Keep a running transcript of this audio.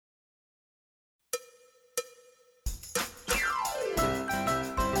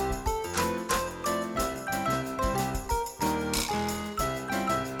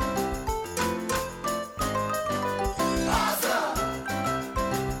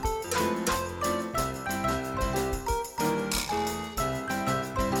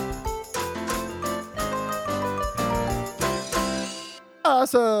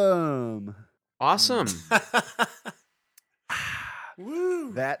Awesome. Awesome.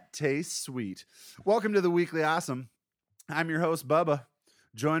 Woo. That tastes sweet. Welcome to the Weekly Awesome. I'm your host, Bubba,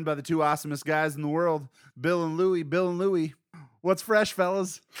 joined by the two awesomest guys in the world, Bill and Louie. Bill and Louie, what's fresh,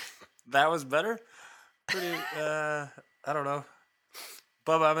 fellas? That was better? Pretty, I don't know.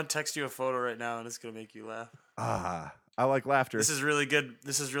 Bubba, I'm going to text you a photo right now, and it's going to make you laugh. I like laughter. This is really good.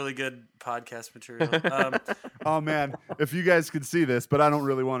 This is really good podcast material. Oh, man, if you guys could see this, but I don't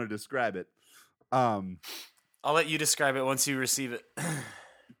really want to describe it. I'll let you describe it once you receive it.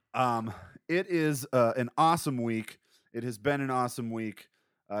 It is an awesome week. It has been an awesome week.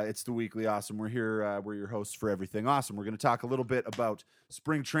 It's the Weekly Awesome. We're here. We're your hosts for everything awesome. We're going to talk a little bit about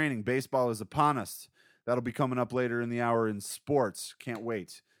spring training. Baseball is upon us. That'll be coming up later in the hour in sports. Can't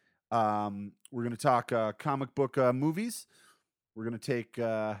wait. We're going to talk comic book movies. We're going to take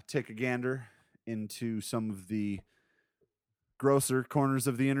a gander into some of the grosser corners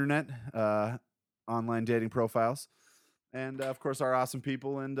of the internet, online dating profiles, and of course our awesome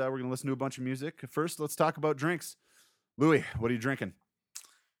people. And we're going to listen to a bunch of music. First, let's talk about drinks. Louis, what are you drinking?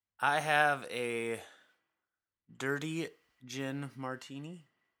 I have a dirty gin martini.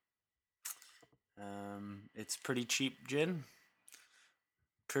 It's pretty cheap gin.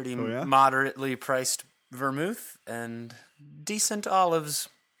 Pretty moderately priced vermouth and decent olives.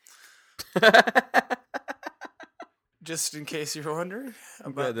 Just in case you're wondering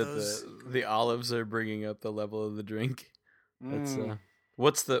about those. The olives are bringing up the level of the drink. That's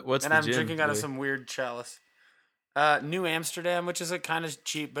what's and the I'm gin, drinking out of Louis? some weird chalice. New Amsterdam, which is kind of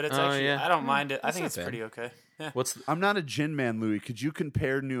cheap, but it's actually I don't mind it. I think it's pretty okay. Yeah. I'm not a gin man, Louis. Could you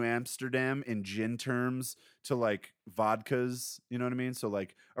compare New Amsterdam in gin terms to like vodkas? You know what I mean? So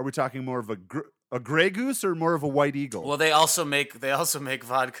like, are we talking more of a Grey Goose or more of a White Eagle? Well, they also make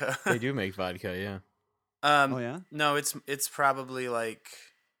vodka. They do make vodka, yeah. Oh yeah. No, it's probably like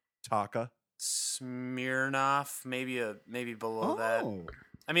Taka, Smirnoff, maybe below that.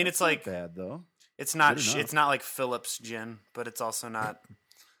 I mean, it's not like bad though. It's not it's not like Phillips gin, but it's also not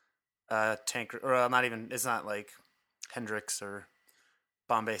Tankard, or not even. It's not like Hendrix or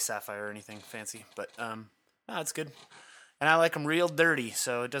Bombay Sapphire or anything fancy. But no, it's good, and I like them real dirty,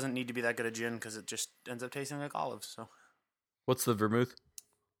 so it doesn't need to be that good a gin because it just ends up tasting like olives. So, What's the vermouth?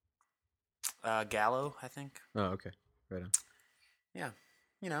 Gallo, I think. Oh, okay. Right on. Yeah,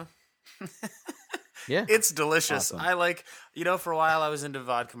 you know. Yeah. It's delicious. Awesome. I like, for a while I was into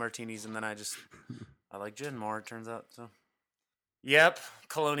vodka martinis, and then I like gin more, it turns out. So, yep,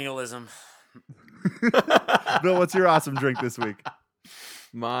 colonialism. Bill, what's your awesome drink this week?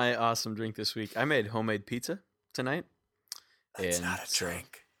 My awesome drink this week. I made homemade pizza tonight. That's not a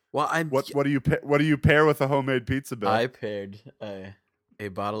drink. Well, What do you pair with a homemade pizza, Bill? I paired a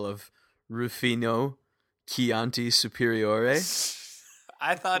bottle of Rufino Chianti Superiore.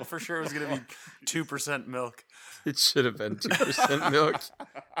 I thought for sure it was going to be 2% milk. It should have been 2% milk.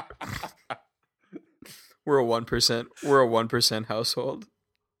 We're a 1%. We're a 1% household.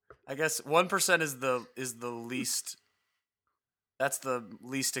 I guess 1% is the least. That's the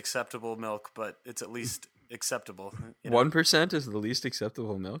least acceptable milk, but it's at least acceptable. 1% is the least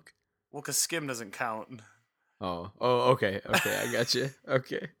acceptable milk. Well, because skim doesn't count. Oh, okay, I got you.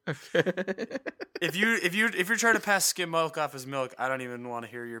 Okay. If you're trying to pass skim milk off as milk, I don't even want to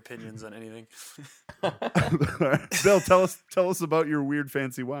hear your opinions on anything. Bill, tell us about your weird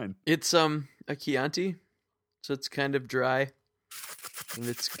fancy wine. It's a Chianti, so it's kind of dry, and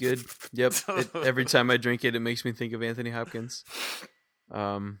it's good. Yep. Every time I drink it, it makes me think of Anthony Hopkins.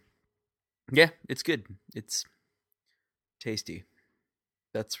 Yeah, it's good. It's tasty.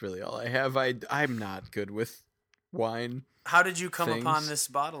 That's really all I have. I'm not good with wine. How did you come things. upon this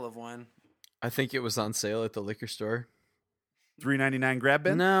bottle of wine? I think it was on sale at the liquor store. $3.99 grab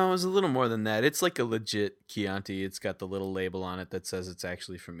bin? No, it was a little more than that. It's like a legit Chianti. It's got the little label on it that says it's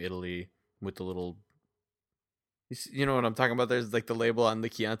actually from Italy with the little... You know what I'm talking about? There's like the label on the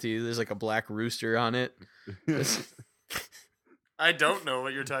Chianti. There's like a black rooster on it. I don't know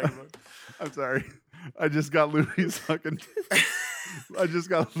what you're talking about. I'm sorry. I just got Louis'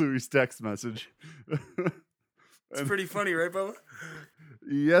 text message. It's pretty funny, right, Bubba?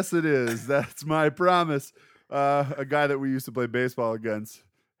 Yes, it is. That's my promise. A guy that we used to play baseball against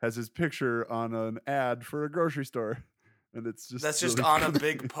has his picture on an ad for a grocery store, and it's just really on a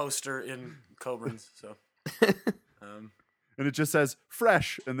big poster in Coburn's. So, and it just says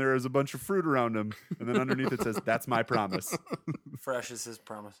 "fresh," and there is a bunch of fruit around him, and then underneath it says "That's my promise." Fresh is his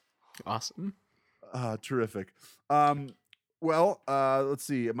promise. Awesome. Terrific. Well, let's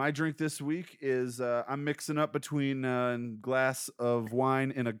see. My drink this week is I'm mixing up between a glass of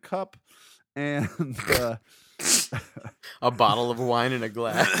wine in a cup and A bottle of wine in a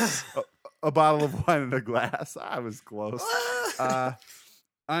glass. A bottle of wine in a glass. I was close.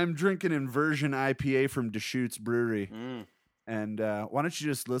 I'm drinking Inversion IPA from Deschutes Brewery. And why don't you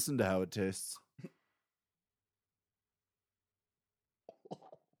just listen to how it tastes?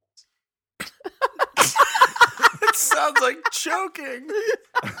 It sounds like choking.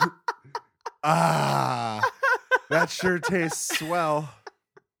 That sure tastes swell.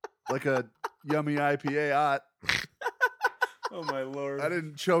 Like a yummy IPA hot. Oh my Lord. I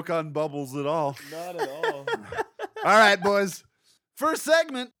didn't choke on bubbles at all. Not at all. All right, boys. First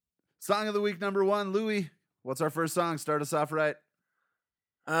segment. Song of the week number 1. Louis, what's our first song? Start us off right.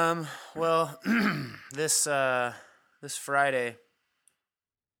 Well, this Friday,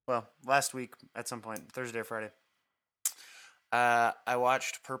 well, last week at some point, Thursday or Friday, I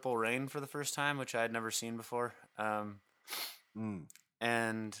watched Purple Rain for the first time, which I had never seen before.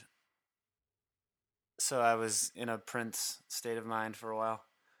 And so I was in a Prince state of mind for a while.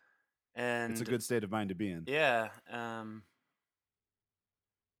 And It's a good state of mind to be in. yeah.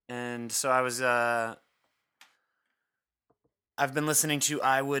 And so I was, I've been listening to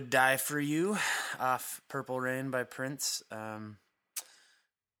I Would Die For You off Purple Rain by Prince.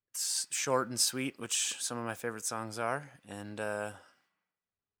 It's short and sweet, which some of my favorite songs are. And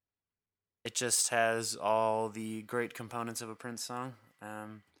it just has all the great components of a Prince song.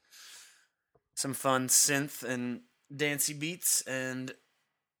 Some fun synth and dancey beats and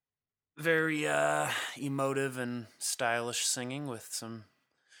very emotive and stylish singing with some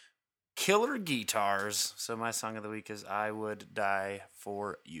killer guitars. So my song of the week is I Would Die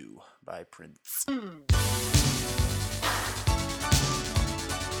For You by Prince.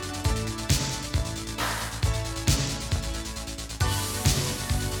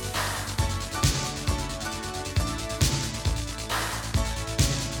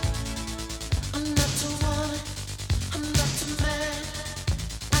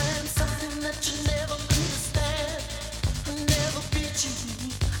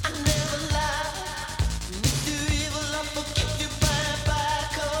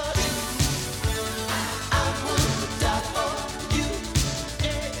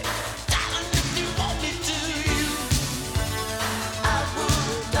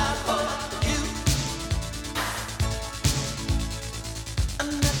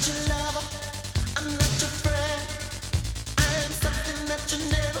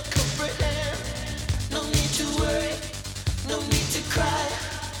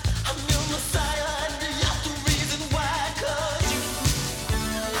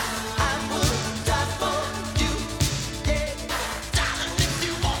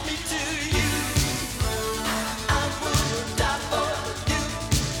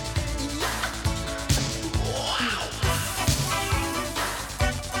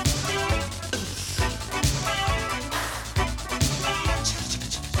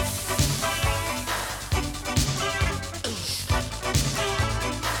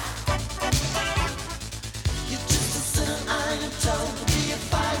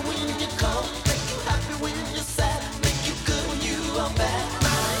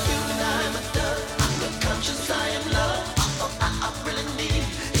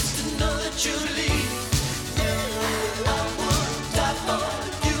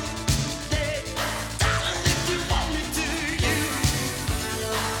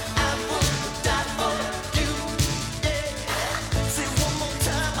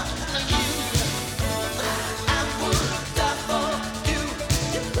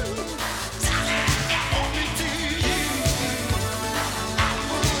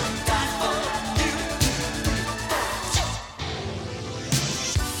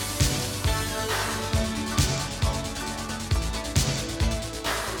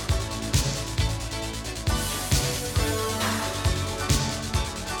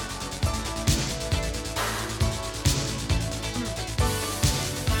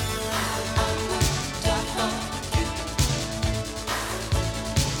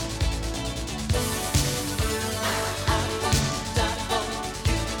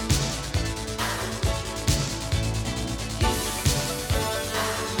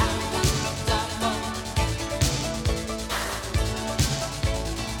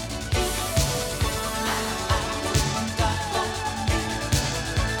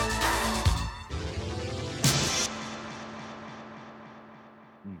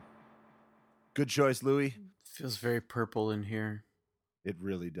 Good choice, Louis. Feels very purple in here. It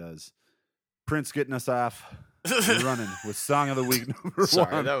really does. Prince getting us off. We're running with Song of the Week number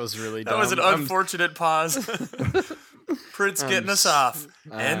Sorry, 1. that was really dumb. That was an unfortunate pause. Prince getting us off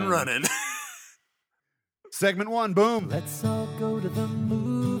and running. Segment 1, boom. Let's all go to the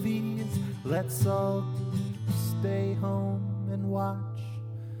movies. Let's all stay home and watch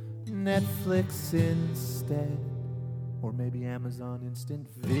Netflix instead. Or maybe Amazon Instant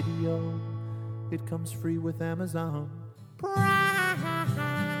Video. It comes free with Amazon Prime.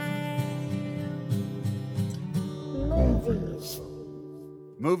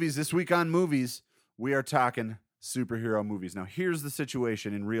 Movies. This week on Movies, we are talking superhero movies. Now, here's the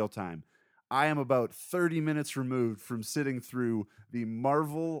situation in real time. I am about 30 minutes removed from sitting through the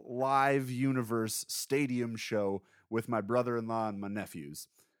Marvel Live Universe Stadium show with my brother-in-law and my nephews.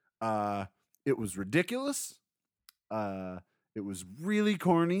 It was ridiculous. It was really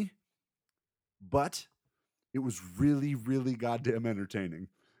corny, but it was really, really goddamn entertaining.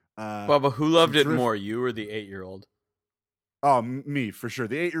 Bubba, who loved it more, you or the 8-year-old? Oh, me, for sure.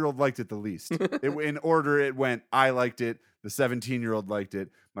 The 8-year-old liked it the least. In order, it went, I liked it. The 17-year-old liked it.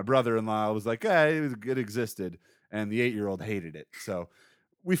 My brother-in-law was like, it existed. And the 8-year-old hated it. So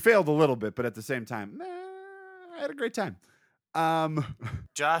we failed a little bit, but at the same time, I had a great time.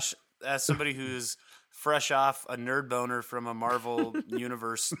 Josh, as somebody who's fresh off a nerd boner from a Marvel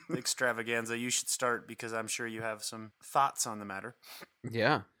Universe extravaganza, you should start because I'm sure you have some thoughts on the matter.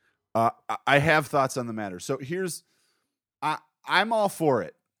 Yeah. I have thoughts on the matter. So I'm all for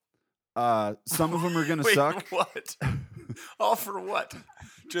it. Some of them are going to suck. What? All for what?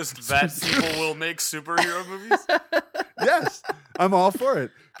 Just that people will make superhero movies? Yes, I'm all for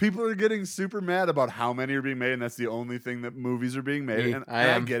it. People are getting super mad about how many are being made, and that's the only thing that movies are being made. And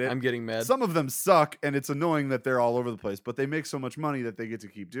I get it. I'm getting mad. Some of them suck, and it's annoying that they're all over the place, but they make so much money that they get to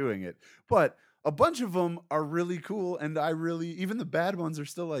keep doing it. But a bunch of them are really cool, and even the bad ones are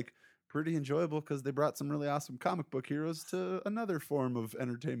still like pretty enjoyable because they brought some really awesome comic book heroes to another form of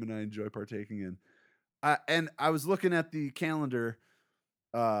entertainment I enjoy partaking in. And I was looking at the calendar.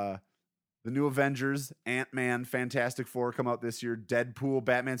 The new Avengers, Ant-Man, Fantastic Four come out this year. Deadpool,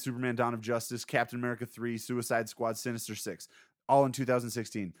 Batman, Superman, Dawn of Justice, Captain America 3, Suicide Squad, Sinister Six, all in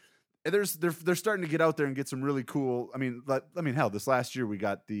 2016. And they're starting to get out there and get some really cool. I mean, hell, this last year we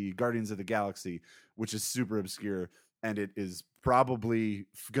got the Guardians of the Galaxy, which is super obscure, and it is probably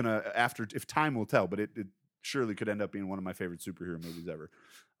gonna if time will tell, but it surely could end up being one of my favorite superhero movies ever.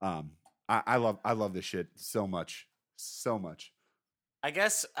 I love this shit so much. I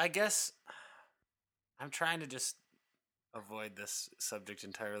guess I'm trying to just avoid this subject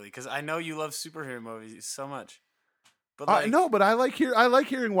entirely because I know you love superhero movies so much. But no, but I like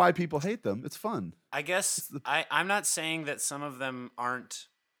hearing why people hate them. It's fun. I guess I'm not saying that some of them aren't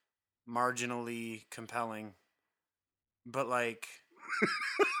marginally compelling, but like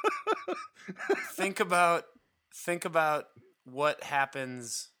think about what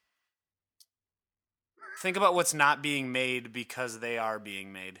happens. Think about what's not being made because they are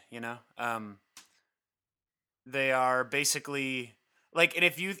being made, you know? They are basically like, and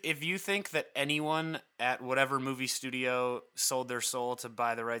if you think that anyone at whatever movie studio sold their soul to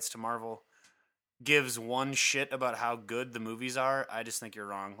buy the rights to Marvel gives one shit about how good the movies are, I just think you're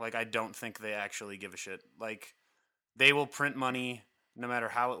wrong. Like, I don't think they actually give a shit. Like, they will print money no matter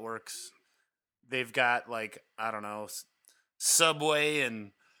how it works. They've got, like, I don't know, Subway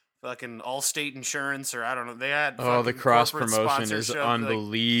and fucking Allstate Insurance, or I don't know. They had the cross promotion is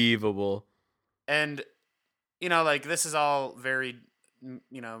unbelievable. Like, and you know, like, this is all very,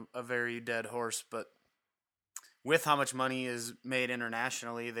 you know, a very dead horse, but with how much money is made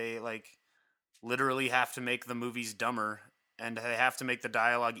internationally, they like literally have to make the movies dumber, and they have to make the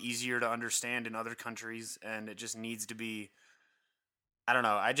dialogue easier to understand in other countries, and it just needs to be. I don't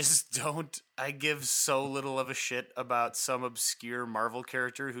know. I give so little of a shit about some obscure Marvel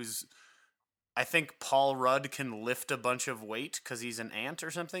character who's, I think Paul Rudd can lift a bunch of weight because he's an ant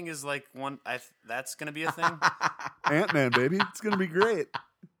or something is like one. That's going to be a thing. Ant-Man, baby. It's going to be great.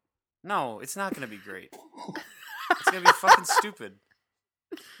 No, it's not going to be great. It's going to be fucking stupid.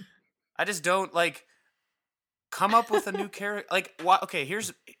 I just don't like come up with a new character. Like, okay,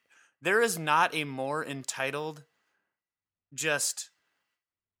 there is not a more entitled, just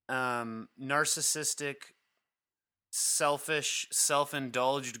narcissistic, selfish,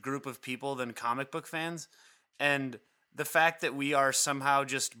 self-indulged group of people than comic book fans. And the fact that we are somehow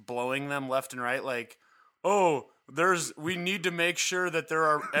just blowing them left and right, like, oh, we need to make sure that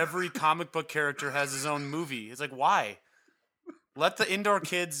every comic book character has his own movie. It's like, why? Let the indoor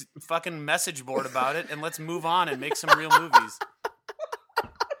kids fucking message board about it, and let's move on and make some real movies.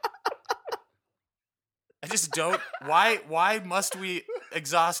 I just don't. Why must we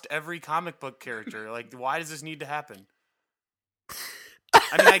exhaust every comic book character? Like, why does this need to happen?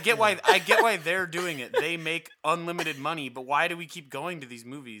 I mean, I get why they're doing it. They make unlimited money, but why do we keep going to these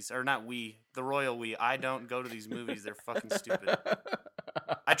movies? Or not we, the royal we. I don't go to these movies. They're fucking stupid.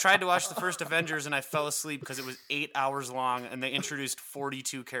 I tried to watch the first Avengers and I fell asleep because it was 8 hours long and they introduced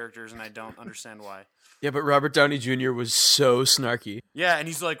 42 characters and I don't understand why. Yeah, but Robert Downey Jr. was so snarky. Yeah, and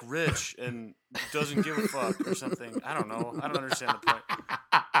he's like rich and doesn't give a fuck or something. I don't know. I don't understand the point.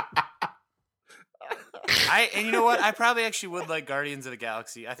 And you know what? I probably actually would like Guardians of the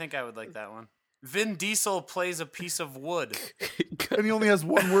Galaxy. I think I would like that one. Vin Diesel plays a piece of wood. And he only has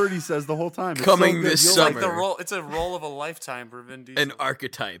one word he says the whole time. It's Coming so this You'll summer. Like the role, it's a role of a lifetime for Vin Diesel. An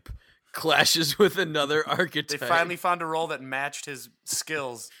archetype clashes with another They archetype. finally found a role that matched his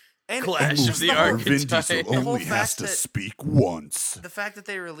skills. And Clash of just the the whole- archetype. Vin Diesel The whole only has fact to that- speak once. The fact that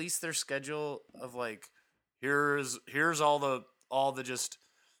they released their schedule of like, here's all the just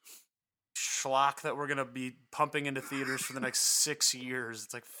schlock that we're gonna be pumping into theaters for the next 6 years.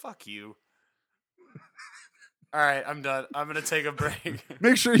 It's like, fuck you. All right, I'm done. I'm gonna take a break.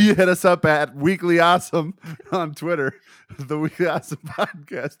 Make sure you hit us up at Weekly Awesome on Twitter, the Weekly Awesome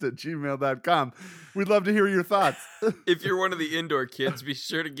Podcast at gmail.com. We'd love to hear your thoughts. If you're one of the indoor kids, be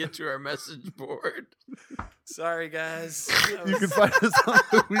sure to get to our message board. Sorry, guys. You can find us on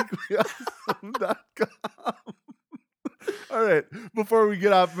the weeklyawesome.com. All right, before we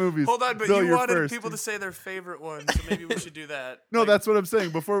get off movies. Hold on, but Bill, you you're wanted first. people to say their favorite one, so maybe we should do that. No, Like, that's what I'm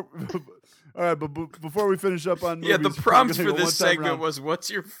saying. Before, all right, but before we finish up on movies, Yeah, the we're prompts gonna for go this one time segment around. was, what's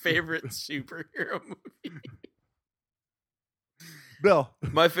your favorite superhero movie? Bill,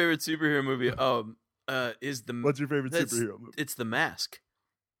 My favorite superhero movie is the... what's your favorite that's- superhero movie? It's The Mask.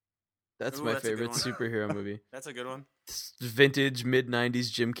 That's Ooh, my that's a good favorite one. superhero movie. That's a good one. It's vintage,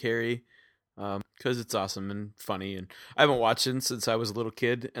 mid-90s Jim Carrey. Because it's awesome and funny, and I haven't watched it since I was a little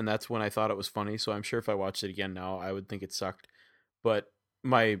kid, and that's when I thought it was funny. So I'm sure if I watched it again now, I would think it sucked. But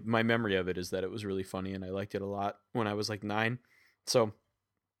my memory of it is that it was really funny, and I liked it a lot when I was like 9. So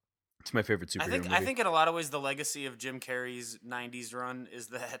it's my favorite superhero movie. I think in a lot of ways the legacy of Jim Carrey's 90s run is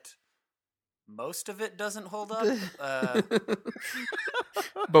that most of it doesn't hold up.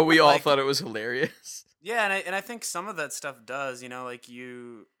 But we all like- thought it was hilarious. Yeah, and I think some of that stuff does, like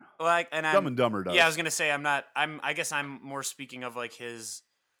you like and Dumb and Dumber does. Yeah, I was gonna say I guess I'm more speaking of like his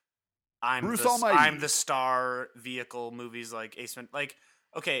Bruce Almighty. I'm the star vehicle movies like Ace Ventura. Like,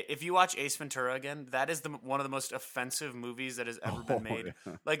 okay, if you watch Ace Ventura again, that is one of the most offensive movies that has ever been made.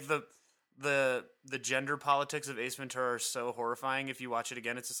 Yeah. Like the gender politics of Ace Ventura are so horrifying. If you watch it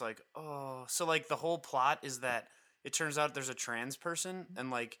again, it's just like, oh. So like the whole plot is that it turns out there's a trans person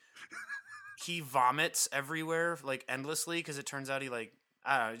and like he vomits everywhere like endlessly because it turns out he like,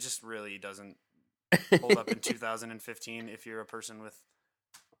 I don't know, it just really doesn't hold up in 2015 if you're a person with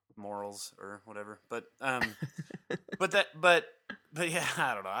morals or whatever. But yeah,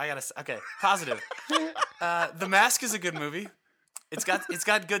 I don't know. Okay, positive. The Mask is a good movie. It's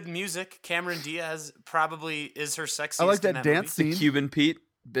got good music. Cameron Diaz probably is her sexiest. I like in that movie. dance The scene. Cuban Pete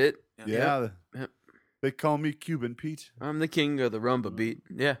bit. Yeah. Yep. They call me Cuban Pete I'm the king of the rumba beat.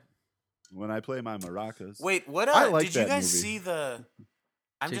 Yeah. when I play my maracas. Wait, what? I like Did you that guys movie. see the?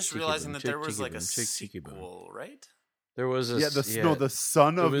 I'm Chick, just chicky realizing boom, that there chick, was chicky like a boom, chick, chicky boom. sequel, right? There was a... Yeah, the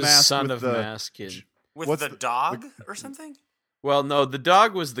son it of was Mask. Son with of the, Mask. And, With What's the the- dog or something? well, no, the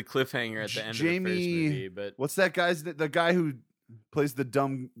dog was the cliffhanger at the end of the Jamie- first movie, but... What's that guy's? The guy who plays the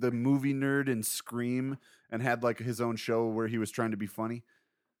movie nerd in Scream and had like his own show where he was trying to be funny.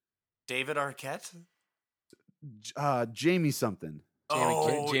 David Arquette? Jamie something.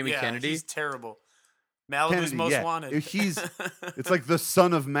 Jamie yeah, Kennedy? He's terrible. Malibu's Kennedy, Most yeah. Wanted. It's like the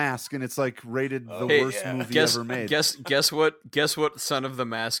son of Mask, and it's like rated the Hey, worst movie guess, ever made. Guess what Son of the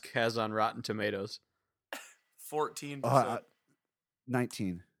Mask has on Rotten Tomatoes? 14%.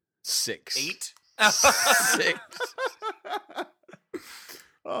 19. 6. 8? 6.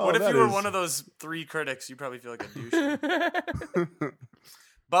 Oh, What if that you were is- one of those 3 critics? You probably feel like a douche.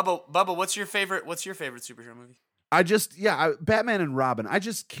 Bubba, what's your favorite superhero movie? Batman and Robin. I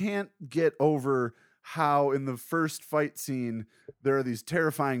just can't get over how in the first fight scene there are these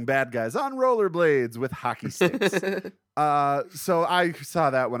terrifying bad guys on rollerblades with hockey sticks. So I saw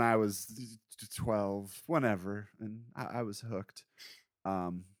that when I was 12, whenever, and I was hooked.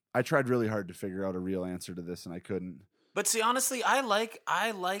 I tried really hard to figure out a real answer to this, and I couldn't. But see, honestly, I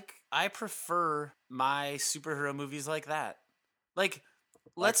prefer my superhero movies like that. Like,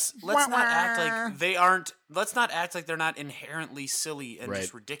 let's not act like they aren't. Let's not act like they're not inherently silly and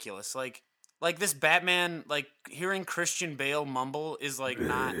just ridiculous. Like this Batman, like hearing Christian Bale mumble is like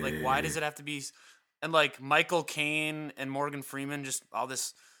not like, why does it have to be? And like Michael Caine and Morgan Freeman, just all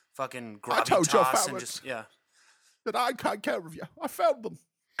this fucking gravitas and just That I can't care of you. I found them.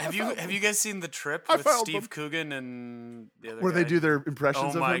 Have you guys seen The Trip I with found Steve Coogan and the other Where guy? they do their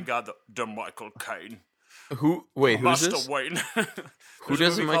impressions Oh of my him? god, the Michael Caine. Who? Wait, who's Must this? wait. Who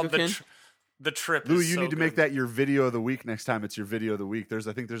does the Michael Caine? The Trip. Louis, is you so need to good. make that your video of the week next time it's your video of the week. I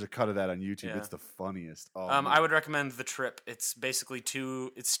think there's a cut of that on YouTube. Yeah. It's the funniest. Oh, I man. would recommend The Trip. It's basically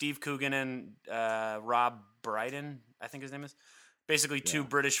it's Steve Coogan and Rob Brydon, I think his name is. Basically two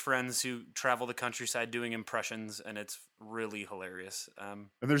British friends who travel the countryside doing impressions, and it's really hilarious. And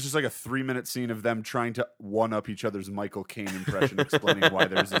there's just like a 3-minute scene of them trying to one-up each other's Michael Caine impression, explaining why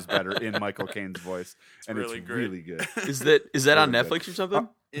theirs is better in Michael Caine's voice. And really it's great. really good. Is that on Really good. Netflix or something?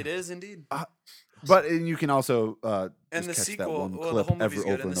 It is indeed. And you can also And the just catch sequel, that one well, clip the whole movie's over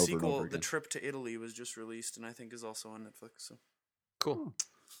good. and And the over sequel, and over The again. Trip to Italy, was just released, and I think is also on Netflix. So, Cool.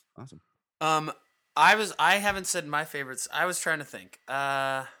 Awesome. I haven't said my favorites. I was trying to think.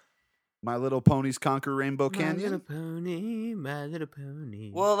 My Little Ponies Conquer Rainbow My Canyon. Little Pony, My Little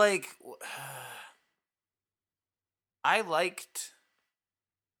Pony. Well, like, I liked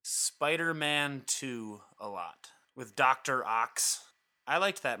Spider-Man 2 a lot with Dr. Ox. I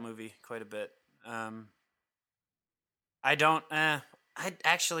liked that movie quite a bit. I don't.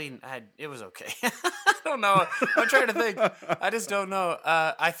 It was okay. I don't know. I'm trying to think. I just don't know.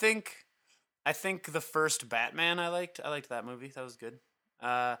 I think the first Batman I liked. I liked that movie. That was good.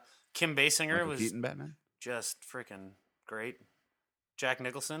 Kim Basinger Michael was Keaton Batman. just freaking great. Jack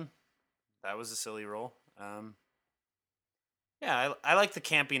Nicholson, that was a silly role. I like the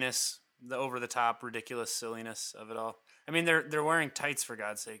campiness, the over the top, ridiculous silliness of it all. I mean, they're wearing tights, for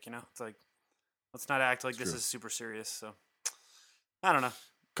God's sake, you know. It's like, let's not act like this is super serious. So I don't know.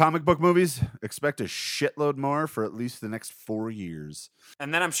 Comic book movies, expect a shitload more for at least the next 4 years.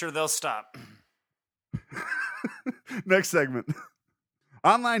 And then I'm sure they'll stop. Next segment.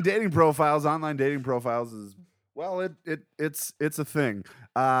 Online dating profiles. Online dating profiles is, well, it's a thing.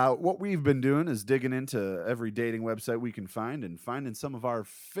 What we've been doing is digging into every dating website we can find and finding some of our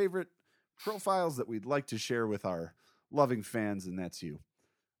favorite profiles that we'd like to share with our loving fans, and that's you.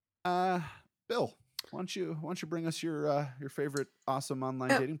 Bill, why don't you bring us your favorite awesome online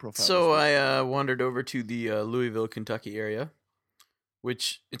dating profile? So I wandered over to the Louisville, Kentucky area,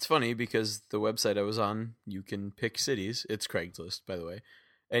 which it's funny because the website I was on, you can pick cities. It's Craigslist, by the way,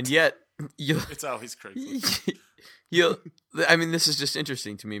 and yet It's always Craigslist. I mean, this is just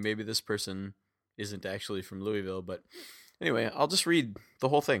interesting to me. Maybe this person isn't actually from Louisville, but anyway, I'll just read the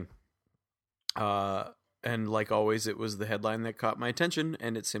whole thing. And like always, it was the headline that caught my attention,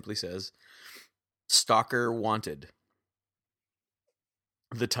 and it simply says, "Stalker Wanted."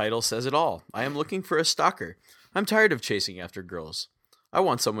 The title says it all. I am looking for a stalker. I'm tired of chasing after girls. I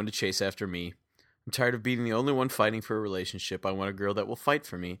want someone to chase after me. I'm tired of being the only one fighting for a relationship. I want a girl that will fight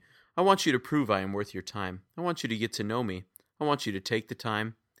for me. I want you to prove I am worth your time. I want you to get to know me. I want you to take the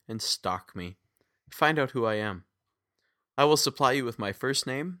time and stalk me. Find out who I am. I will supply you with my first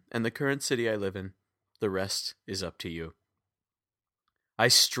name and the current city I live in. The rest is up to you. I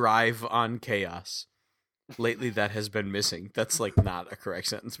strive on chaos. Lately, that has been missing. That's like not a correct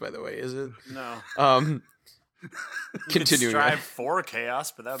sentence, by the way, is it? No. Continuing. Strive for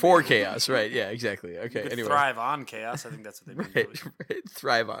chaos, but that would For be chaos, right? Yeah, exactly. Okay. You could Anyway, thrive on chaos. I think that's what they mean. right.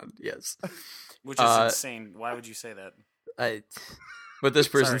 Thrive on. Yes. Which is insane. Why would you say that? But this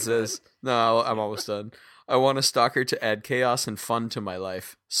person Sorry, go says, "No, I'm almost done. I want a stalker to add chaos and fun to my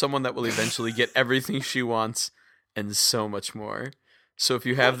life. Someone that will eventually get everything she wants and so much more. So if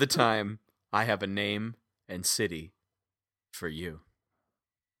you have the time, I have a name and city for you."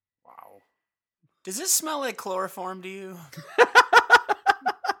 Wow. Does this smell like chloroform to you?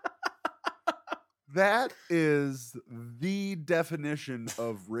 That is the definition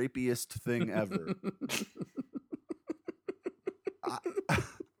of rapiest thing ever.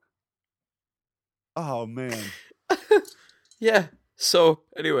 Oh, man. Yeah. So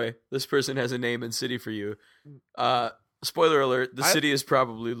anyway, this person has a name and city for you. Spoiler alert: the city is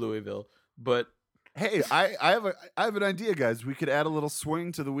probably Louisville, but Hey, I have an idea, guys. We could add a little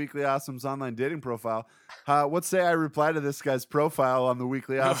swing to the Weekly Awesome's online dating profile. Let's say I reply to this guy's profile on the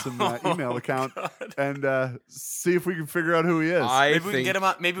Weekly Awesome email account and see if we can figure out who he is. Maybe we can get him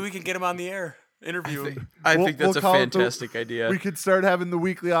on. Maybe we can get him on the air. Interview him. I We'll- think that's we'll a call it the- fantastic idea. We could start having the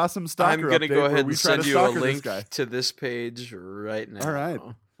Weekly Awesome stalker I'm going to update go where ahead we and try to send you a stalker this link guy. to this page right now. All right.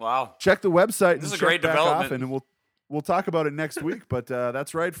 Wow. Check the website This and is a check great back development. off, and we'll talk about it next week. But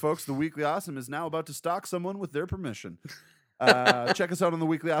that's right, folks. The Weekly Awesome is now about to stalk someone with their permission. Check us out on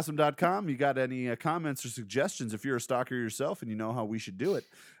theweeklyawesome.com. You got any comments or suggestions if you're a stalker yourself and you know how we should do it,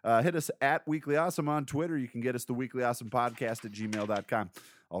 hit us at Weekly Awesome on Twitter. You can get us the Weekly Awesome Podcast at gmail.com.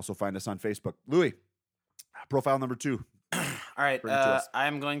 Also find us on Facebook. Louis, profile number 2. All right. Bring it to us.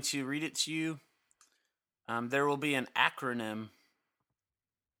 I'm going to read it to you. There will be an acronym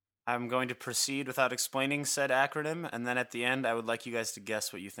I'm going to proceed without explaining said acronym, and then at the end, I would like you guys to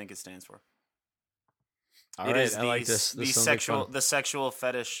guess what you think it stands for. All It right, is I like this. the This sounds like fun. sexual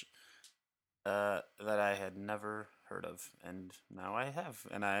fetish that I had never heard of, and now I have,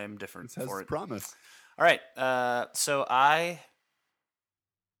 and I am different This has for it. promise. All right, so I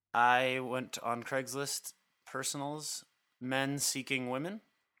went on Craigslist personals, men seeking women,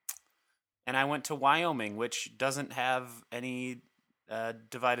 and I went to Wyoming, which doesn't have any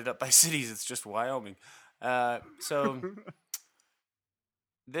divided up by cities. It's just Wyoming. So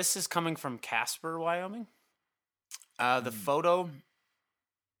this is coming from Casper, Wyoming. The photo,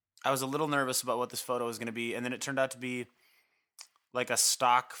 I was a little nervous about what this photo was going to be, and then it turned out to be like a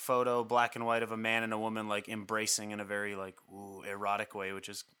stock photo, black and white, of a man and a woman like embracing in a very like erotic way, which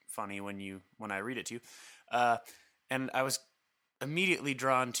is funny when I read it to you. And I was immediately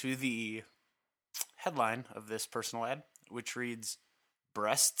drawn to the headline of this personal ad, which reads,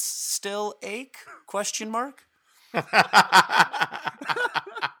 "Breasts still ache?" ?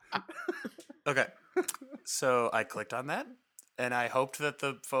 Okay. So I clicked on that, and I hoped that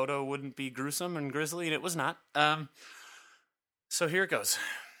the photo wouldn't be gruesome and grisly, and it was not. So here it goes.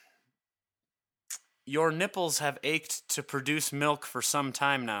 Your nipples have ached to produce milk for some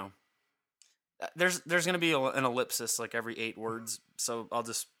time now. There's going to be an ellipsis like every 8 words, so I'll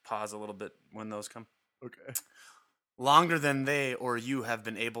just pause a little bit when those come. Okay. Longer than they or you have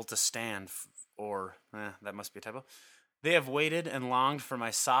been able to stand, that must be a typo. They have waited and longed for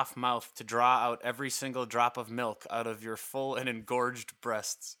my soft mouth to draw out every single drop of milk out of your full and engorged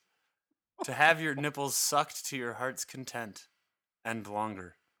breasts. To have your nipples sucked to your heart's content and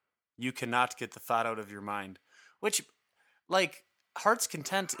longer. You cannot get the thought out of your mind. Which, like, heart's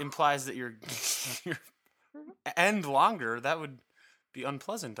content implies that you're and longer. That would be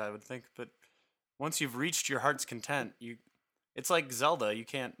unpleasant, I would think. But once you've reached your heart's content, it's like Zelda. You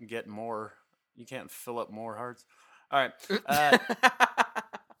can't get more. You can't fill up more hearts. All right.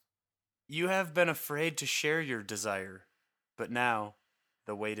 You have been afraid to share your desire, but now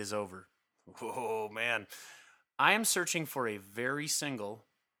the wait is over. Oh, man. I am searching for a very single,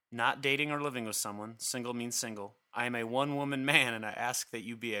 not dating or living with someone. Single means single. I am a one-woman man, and I ask that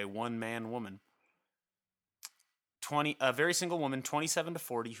you be a one-man woman. A very single woman, 27 to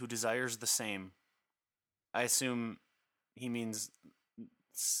 40, who desires the same. I assume he means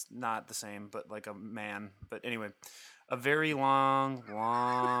it's not the same, but like a man. But anyway, a very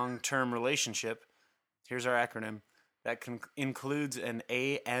long-term relationship. Here's our acronym. That includes an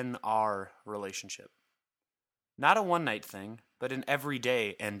ANR relationship. Not a one-night thing, but an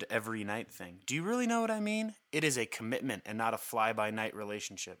everyday and every night thing. Do you really know what I mean? It is a commitment and not a fly-by-night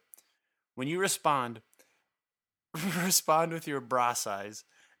relationship. When you respond with your bra size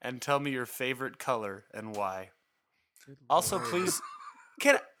and tell me your favorite color and why. Also, please,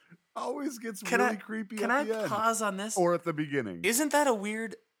 Always gets really creepy at the end. Can I pause on this? Or at the beginning. Isn't that a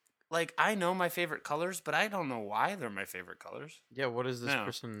weird, like, I know my favorite colors, but I don't know why they're my favorite colors. Yeah, what is this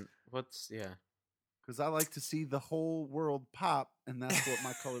person? Yeah. Because I like to see the whole world pop, and that's what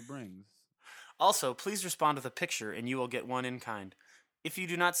my color brings. Also, please respond with a picture, and you will get one in kind. If you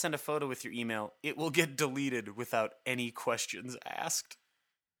do not send a photo with your email, it will get deleted without any questions asked.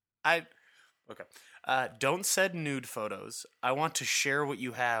 Okay. Don't send nude photos. I want to share what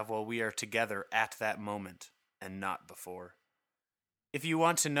you have while we are together at that moment, and not before. If you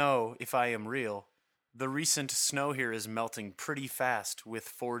want to know if I am real, the recent snow here is melting pretty fast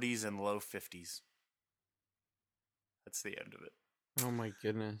with 40s and low 50s. That's the end of it. Oh my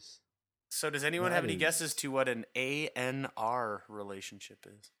goodness. So does anyone have any guesses to what an ANR relationship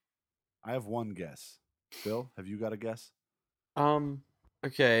is? I have one guess. Bill, have you got a guess?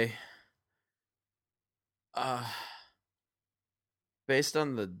 Okay. Based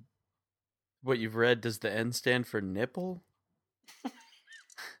on what you've read, does the N stand for nipple?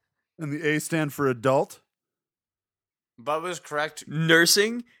 And the A stand for adult? Bubba's correct.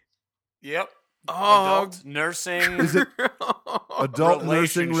 Nursing? Yep. Oh, adult nursing. Is it adult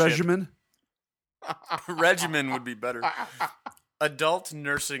nursing regimen? Regimen would be better. Adult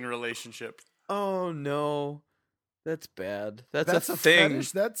nursing relationship. Oh no, that's bad. That's a thing.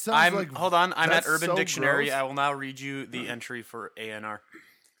 Fetish? That sounds like. Hold on. I'm at Urban so Dictionary. gross. I will now read you the entry for ANR.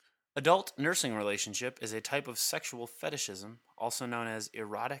 Adult nursing relationship is a type of sexual fetishism, also known as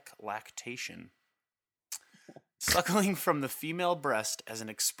erotic lactation. Suckling from the female breast as an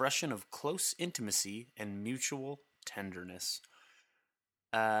expression of close intimacy and mutual tenderness.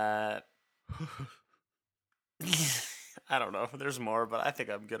 I don't know. There's more, but I think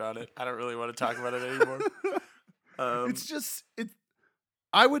I'm good on it. I don't really want to talk about it anymore. It's just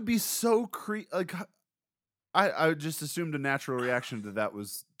I would be so I just assumed a natural reaction to that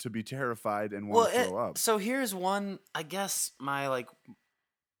was to be terrified and want to throw up. So here's one, I guess my like.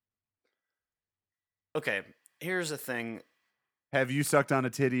 Okay, here's a thing. Have you sucked on a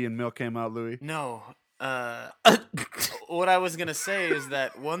titty and milk came out, Louis? No. What I was gonna say is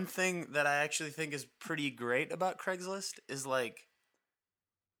that one thing that I actually think is pretty great about Craigslist is like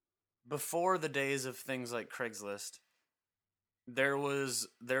before the days of things like Craigslist, there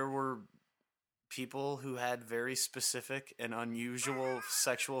were people who had very specific and unusual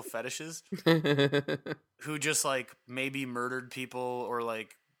sexual fetishes who just like maybe murdered people or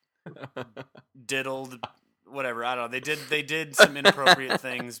like diddled whatever, I don't know. They did some inappropriate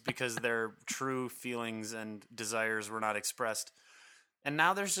things because their true feelings and desires were not expressed. And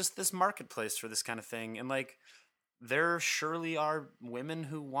now there's just this marketplace for this kind of thing. And like there surely are women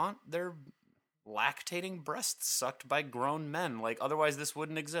who want their lactating breasts sucked by grown men. Like otherwise this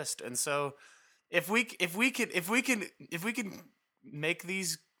wouldn't exist. And so if we can make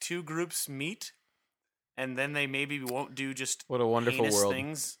these two groups meet and then they maybe won't do just what a wonderful heinous world.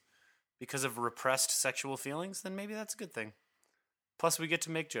 things because of repressed sexual feelings, then maybe that's a good thing. Plus, we get to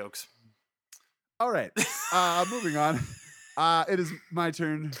make jokes. All right. Moving on. It is my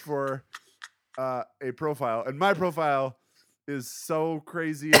turn for a profile. And my profile is so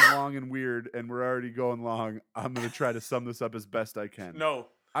crazy and long and weird, and we're already going long. I'm going to try to sum this up as best I can. No.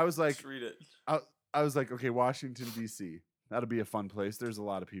 I was like, Just read it. I was like, okay, Washington, D.C. That'll be a fun place. There's a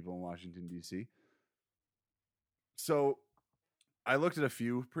lot of people in Washington, D.C. So I looked at a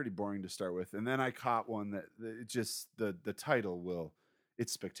few, pretty boring to start with, and then I caught one that it just the title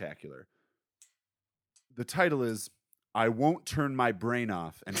it's spectacular. The title is "I Won't Turn My Brain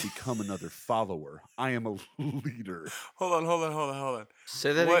Off and Become Another Follower. I Am a Leader." Hold on.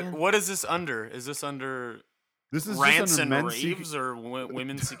 Say that again. What is this under? Is this under This is rants just under and men raves or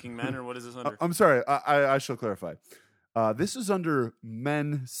women seeking men, or what is this under? I'm sorry, I shall clarify. This is under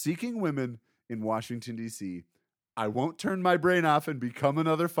men seeking women in Washington, D.C. I won't turn my brain off and become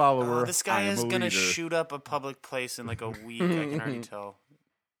another follower. This guy I am is a gonna leader. shoot up a public place in like a week. I can already tell.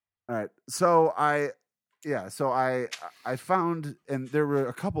 All right. So I found, and there were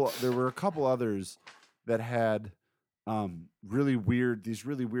a couple others that had really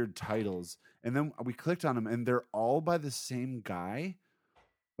weird titles, and then we clicked on them, and they're all by the same guy.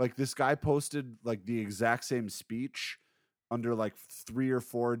 Like this guy posted like the exact same speech under like 3 or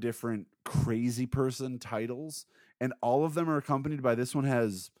 4 different crazy person titles, and all of them are accompanied by this one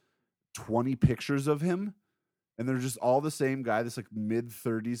has 20 pictures of him. And they're just all the same guy, this like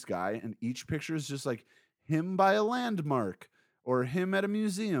mid-30s guy, and each picture is just like him by a landmark or him at a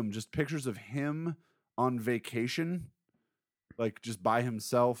museum, just pictures of him on vacation, like just by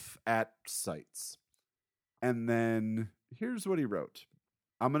himself at sites. And then here's what he wrote.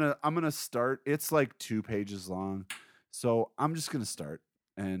 I'm gonna start. It's like 2 pages long, so I'm just gonna start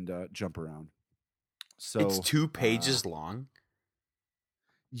and jump around. So It's 2 pages long.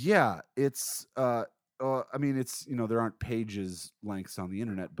 Yeah, it's I mean, it's, there aren't pages lengths on the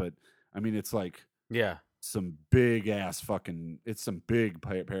internet, but I mean, it's like Yeah. some big ass it's some big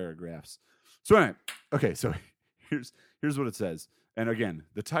paragraphs. So anyway, okay, so here's what it says. And again,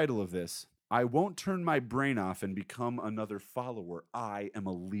 the title of this, "I won't turn my brain off and become another follower. I am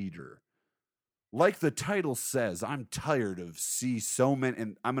a leader." Like the title says, I'm tired of so many,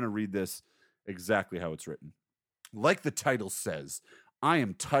 and I'm going to read this exactly how it's written. Like the title says, I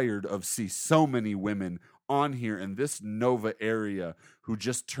am tired of so many women on here in this Nova area who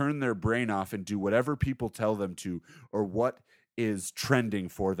just turn their brain off and do whatever people tell them to or what is trending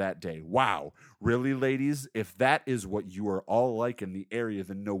for that day. Wow. Really, ladies? If that is what you are all like in the area,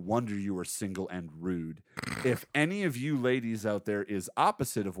 then no wonder you are single and rude. If any of you ladies out there is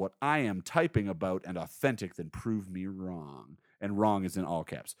opposite of what I am typing about and authentic, then prove me wrong. And wrong is in all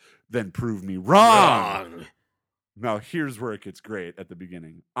caps. Then prove me wrong. Now, here's where it gets great at the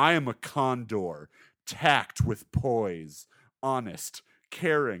beginning. I am a condor, tact with poise, honest,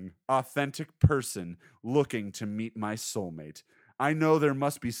 caring, authentic person looking to meet my soulmate. I know there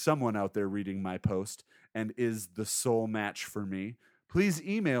must be someone out there reading my post and is the soul match for me. Please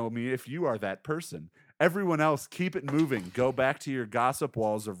email me if you are that person. Everyone else, keep it moving. Go back to your gossip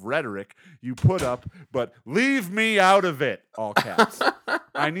walls of rhetoric you put up, but leave me out of it, all caps.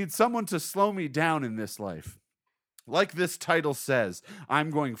 I need someone to slow me down in this life. Like this title says,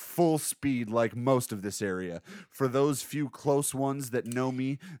 I'm going full speed like most of this area. For those few close ones that know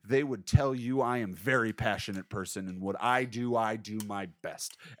me, they would tell you I am a very passionate person, and what I do my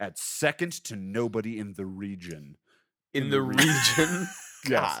best. At second to nobody in the region. In the region? Yes.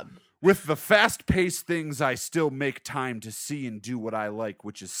 God. With the fast-paced things, I still make time to see and do what I like,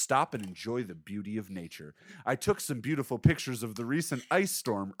 which is stop and enjoy the beauty of nature. I took some beautiful pictures of the recent ice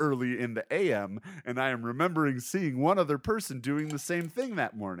storm early in the AM, and I am remembering seeing one other person doing the same thing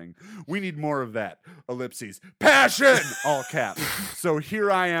that morning. We need more of that. Ellipses. Passion! All caps. So here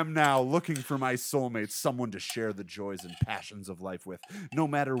I am now, looking for my soulmate, someone to share the joys and passions of life with. No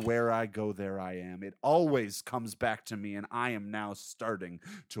matter where I go, there I am. It always comes back to me, and I am now starting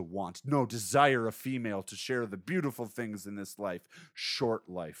to want, no, desire a female to share the beautiful things in this life, short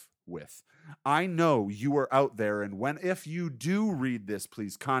life, with. I know you are out there, and if you do read this,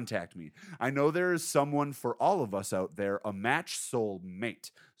 please contact me. I know there is someone for all of us out there, a match soul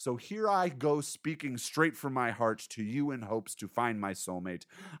mate. So here I go, speaking straight from my heart to you in hopes to find my soulmate.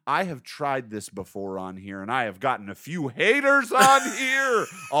 I have tried this before on here, and I have gotten a few haters on here,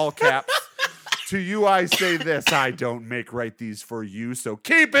 all caps. To you I say this, I don't write these for you, so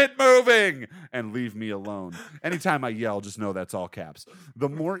keep it moving and leave me alone. Anytime I yell, just know that's all caps. The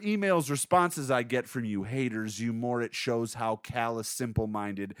more emails, responses I get from you haters, you more it shows how callous,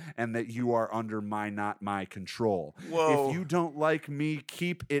 simple-minded, and that you are under my, not my control. Whoa. If you don't like me,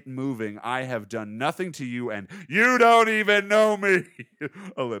 keep it moving. I have done nothing to you, and you don't even know me.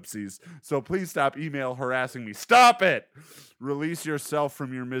 Ellipses. So please stop email harassing me. Stop it! Release yourself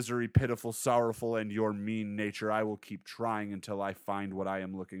from your misery, pitiful, sorrowful, and your mean nature. I will keep trying until I find what I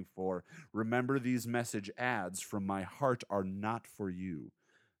am looking for. Remember, these message ads from my heart are not for you.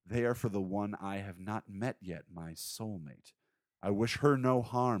 They are for the one I have not met yet, my soulmate. I wish her no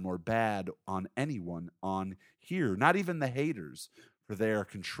harm or bad on anyone on here, not even the haters, for they are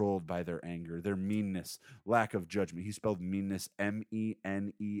controlled by their anger, their meanness, lack of judgment. He spelled meanness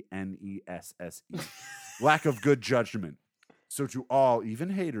MENENESSE. Lack of good judgment. So to all,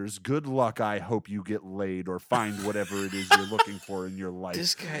 even haters, good luck. I hope you get laid or find whatever it is you're looking for in your life.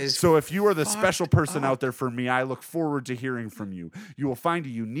 This guy's So if you are the special person out there for me, I look forward to hearing from you. You will find a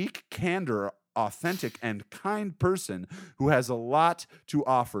unique, candor, authentic, and kind person who has a lot to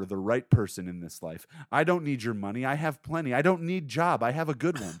offer, the right person in this life. I don't need your money. I have plenty. I don't need job. I have a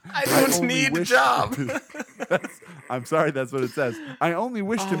good one. I don't only need wish- job. I'm sorry, that's what it says. I only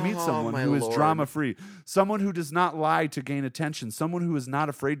wish to meet someone my who is Lord. drama-free, someone who does not lie to gain attention, someone who is not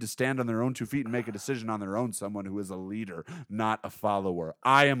afraid to stand on their own 2 feet and make a decision on their own, someone who is a leader, not a follower.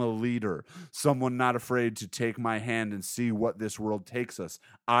 I am a leader, someone not afraid to take my hand and see what this world takes us.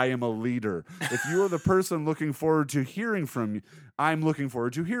 I am a leader. If you are the person looking forward to hearing from you, I'm looking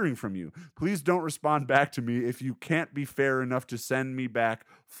forward to hearing from you. Please don't respond back to me if you can't be fair enough to send me back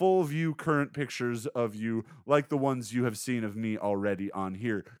full view current pictures of you like the ones you have seen of me already on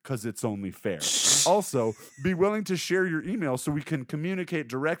here, because it's only fair. Also, be willing to share your email so we can communicate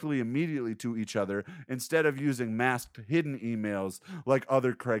directly immediately to each other instead of using masked hidden emails like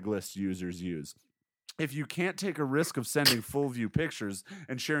other Craigslist users use. If you can't take a risk of sending full view pictures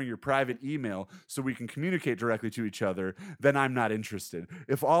and sharing your private email so we can communicate directly to each other, then I'm not interested.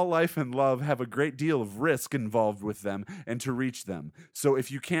 If all life and love have a great deal of risk involved with them and to reach them. So if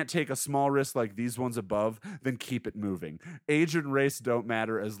you can't take a small risk like these ones above, then keep it moving. Age and race don't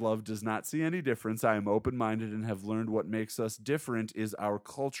matter as love does not see any difference. I am open-minded and have learned what makes us different is our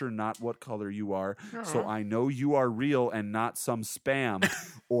culture, not what color you are. So I know you are real and not some spam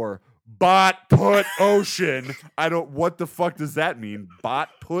or bot put ocean. What the fuck does that mean? Bot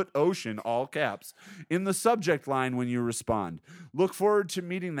put ocean, all caps. In the subject line when you respond. Look forward to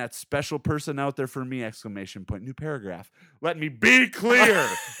meeting that special person out there for me, exclamation point, new paragraph. Let me be clear,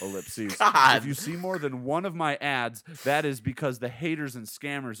 ellipses. God. If you see more than one of my ads, that is because the haters and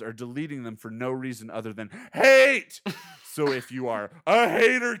scammers are deleting them for no reason other than hate. So if you are a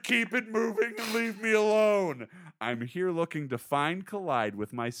hater, keep it moving and leave me alone. I'm here looking to collide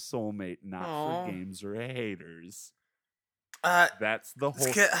with my soulmate, not Aw. for games or haters. That's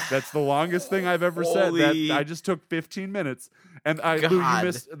That's the longest thing I've ever said. Holy- I just took 15 minutes. And Lou, you God.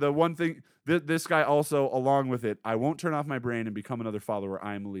 missed the one thing. This guy also, along with it, I won't turn off my brain and become another follower.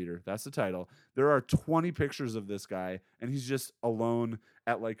 I am a leader. That's the title. There are 20 pictures of this guy, and he's just alone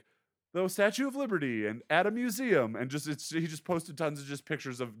at like the Statue of Liberty and at a museum, and he just posted tons of just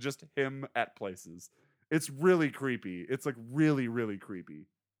pictures of just him at places. It's really creepy. It's like really, really creepy.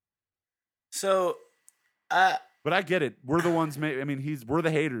 So, But I get it. We're the ones. We're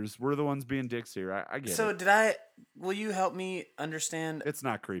the haters. We're the ones being dicks here. I get so it. will you help me understand? It's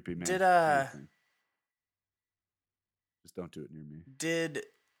not creepy, man. Did, Anything. Just don't do it near me. Did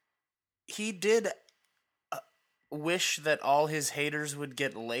wish that all his haters would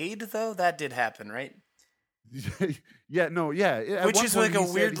get laid, though? That did happen, right? Yeah. At Which one is point like a he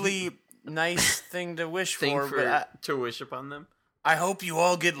said weirdly nice thing to wish Thing for, but to wish upon them. I hope you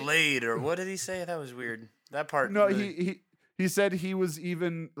all get laid, or what did he say? That was weird. That part. No, really- he said he was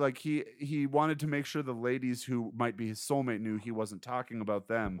even like he wanted to make sure the ladies who might be his soulmate knew he wasn't talking about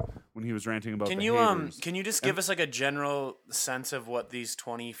them when he was ranting about Can the you haters. can you just give us like a general sense of what these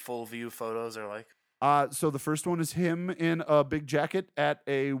 20 full view photos are like? So the first one is him in a big jacket at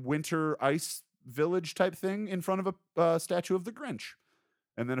a winter ice village type thing in front of a statue of the Grinch,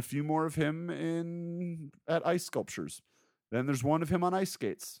 and then a few more of him at ice sculptures. Then there's one of him on ice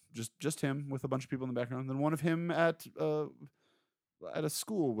skates, just him with a bunch of people in the background. Then one of him at a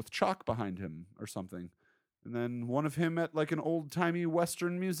school with chalk behind him or something. And then one of him at like an old timey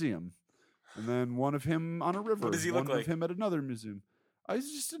Western museum. And then one of him on a river. What does he one look like? Of him at another museum.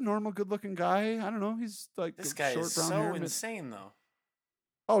 He's just a normal, good-looking guy. I don't know. He's like This guy short is brown so hair. insane, though.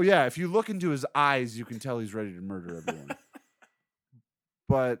 Oh yeah, if you look into his eyes, you can tell he's ready to murder everyone.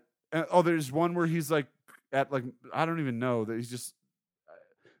 But there's one where he's like at like I don't even know that he's just.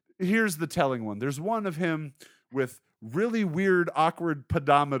 Here's the telling one. There's one of him with really weird, awkward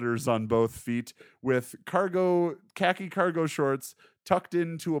pedometers on both feet, with khaki cargo shorts tucked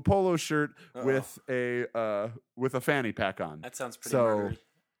into a polo shirt with a fanny pack on. That sounds pretty murdery.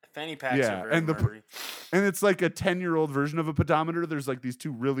 Fanny packs are very murdery. And it's like a 10-year-old version of a pedometer. There's like these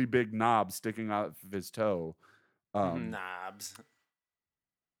two really big knobs sticking out of his toe. Knobs.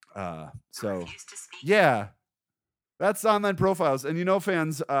 So yeah, that's online profiles. And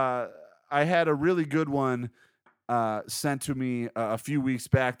fans, I had a really good one sent to me a few weeks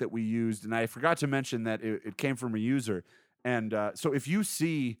back that we used, and I forgot to mention that it came from a user. And so if you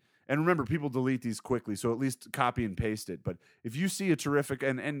see, and remember, people delete these quickly, so at least copy and paste it. But if you see a terrific,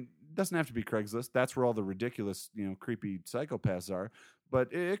 and it doesn't have to be Craigslist, that's where all the ridiculous, creepy psychopaths are.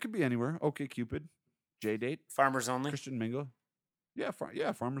 But it could be anywhere. OkCupid, JDate, Farmers only. Christian Mingle. Yeah,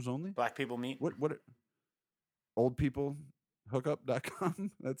 farmers only. Black people meet. What old people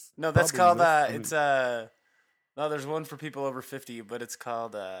hookup.com? That's called no, there's one for people over 50, but it's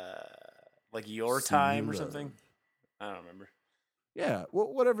called like Your Time or something. I don't remember. Yeah,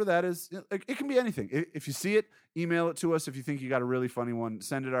 well, whatever that is, it can be anything. If you see it, email it to us. If you think you got a really funny one,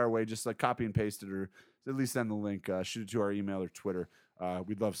 send it our way. Just like copy and paste it, or at least send the link. Shoot it to our email or Twitter.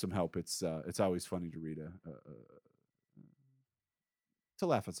 We'd love some help. It's always funny to read to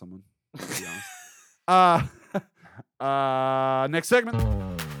laugh at someone. To be honest. Next segment.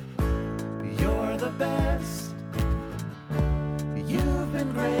 You're the best. You've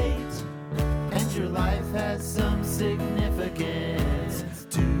been great, and your life has some significance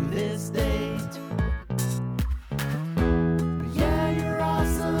to this date. Yeah, you're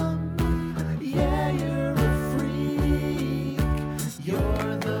awesome. Yeah, you're a freak.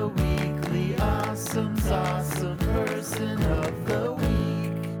 You're the weekly awesome's awesome person of the week.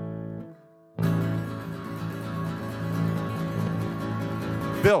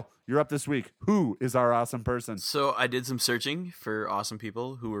 Bill, you're up this week. Who is our awesome person? So I did some searching for awesome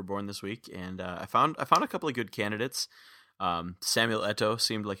people who were born this week, and I found a couple of good candidates. Samuel Eto'o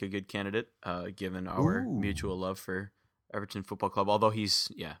seemed like a good candidate, given our mutual love for Everton Football Club. Although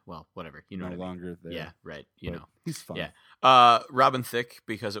he's whatever. You know, no what I mean. longer there. Yeah, right. You know, he's fun. Yeah. Robin Thicke,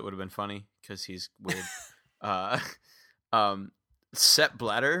 because it would have been funny because he's weird. Sepp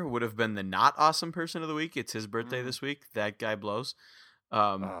Blatter would have been the not awesome person of the week. It's his birthday this week. That guy blows.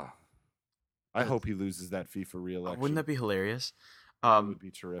 I hope he loses that fee for re-election. Wouldn't that be hilarious? That would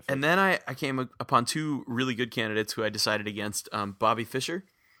be terrific. And then I came upon two really good candidates who I decided against. Bobby Fischer,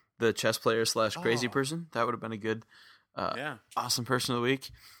 the chess player / crazy person. That would have been a good, awesome person of the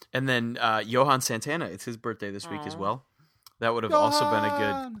week. And then Johan Santana. It's his birthday this week as well. That would have also been a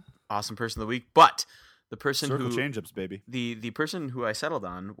good, awesome person of the week. But the person Circle change-ups, baby. The person who I settled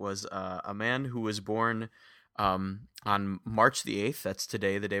on was a man who was born on March the 8th. That's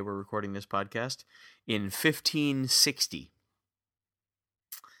today, the day we're recording this podcast, in 1560.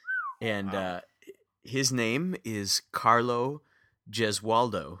 And his name is Carlo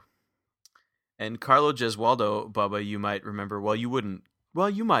Gesualdo. And Carlo Gesualdo, Bubba, you might remember. Well, you wouldn't. Well,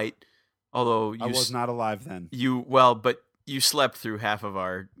 you might. Although I was not alive then. But you slept through half of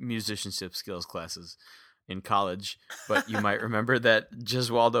our musicianship skills classes in college. But you might remember that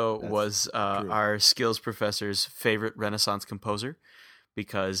Gesualdo was our skills professor's favorite Renaissance composer,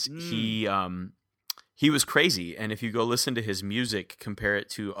 because he was crazy. And if you go listen to his music, compare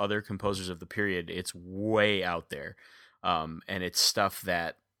it to other composers of the period, it's way out there. And it's stuff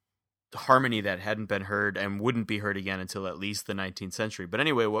that harmony that hadn't been heard and wouldn't be heard again until at least the 19th century. But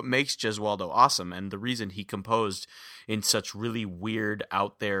anyway, what makes Gesualdo awesome, and the reason he composed in such really weird,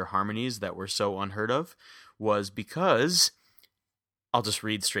 out there harmonies that were so unheard of, was because I'll just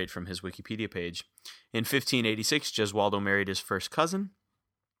read straight from his Wikipedia page. In 1586, Gesualdo married his first cousin.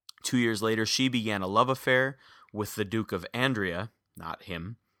 2 years later, she began a love affair with the Duke of Andria, not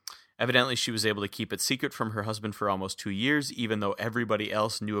him. Evidently, she was able to keep it secret from her husband for almost 2 years, even though everybody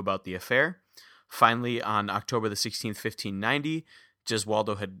else knew about the affair. Finally, on October the 16th, 1590,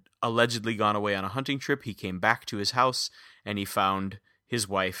 Gesualdo had allegedly gone away on a hunting trip. He came back to his house, and he found his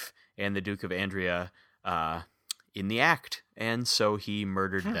wife and the Duke of Andria in the act. And so he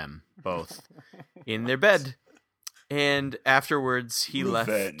murdered them both in their bed. And afterwards, he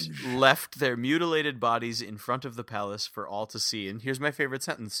left their mutilated bodies in front of the palace for all to see. And here's my favorite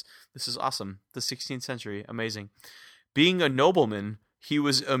sentence. This is awesome. The 16th century. Amazing. Being a nobleman, he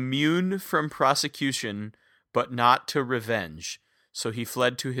was immune from prosecution, but not to revenge. So he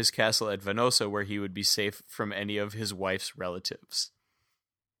fled to his castle at Venosa, where he would be safe from any of his wife's relatives.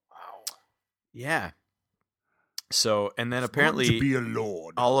 Wow. Yeah. So, and then apparently to be a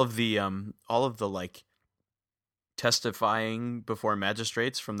lord. all of the like testifying before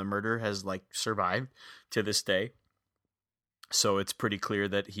magistrates from the murder has like survived to this day. So it's pretty clear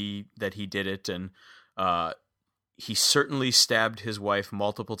that he did it, and he certainly stabbed his wife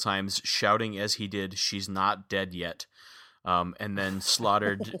multiple times, shouting as he did, "She's not dead yet." And then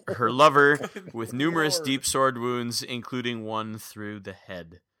slaughtered her lover with numerous deep sword wounds, including one through the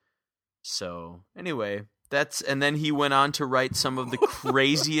head. So anyway, and then he went on to write some of the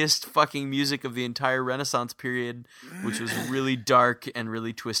craziest fucking music of the entire Renaissance period, which was really dark and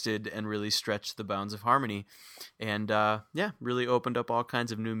really twisted and really stretched the bounds of harmony. And really opened up all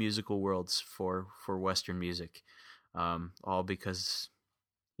kinds of new musical worlds for Western music. All because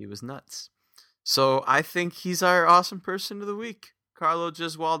he was nuts. So I think he's our awesome person of the week, Carlo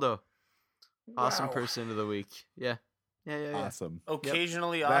Gesualdo. Awesome person of the week. Yeah. Awesome.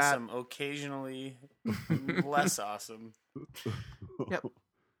 Occasionally Yep. awesome. Occasionally less awesome. Yep.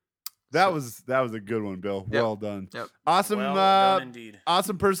 That was a good one, Bill. Yep. Well done. Yep. Awesome. Well done indeed.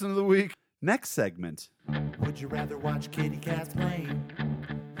 Awesome person of the week. Next segment. Would you rather watch kitty cats playing?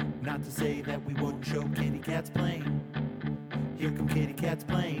 Not to say that we wouldn't show kitty cats playing. Here come kitty cats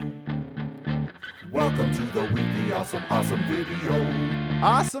playing. Welcome to the weekly awesome video.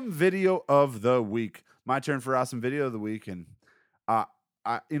 Awesome video of the week. My turn for awesome video of the week, and I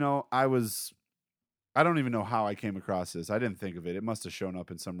don't even know how I came across this. I didn't think of it. It must have shown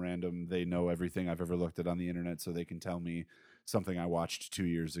up in some random. They know everything I've ever looked at on the internet, so they can tell me something I watched 2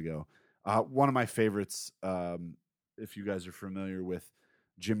 years ago. One of my favorites. If you guys are familiar with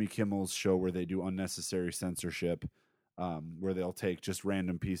Jimmy Kimmel's show where they do unnecessary censorship. Where they'll take just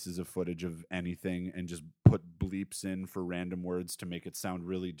random pieces of footage of anything and just put bleeps in for random words to make it sound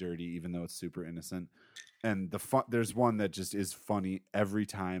really dirty, even though it's super innocent. And there's one that just is funny every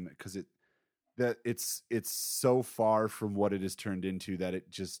time because it's so far from what it is turned into that it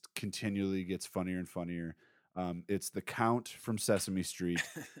just continually gets funnier and funnier. It's the Count from Sesame Street.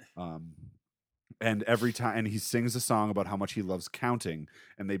 And every time, and he sings a song about how much he loves counting,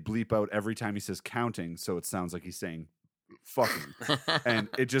 and they bleep out every time he says counting, so it sounds like he's saying fucking. And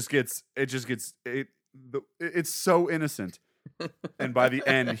it's so innocent. And by the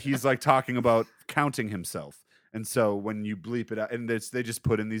end, he's like talking about counting himself. And so when you bleep it out, and they just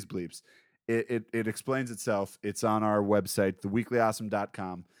put in these bleeps, it explains itself. It's on our website,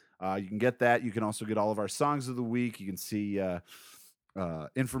 theweeklyawesome.com. You can get that. You can also get all of our songs of the week. You can see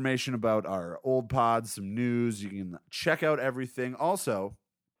information about our old pods, some news. You can check out everything. Also,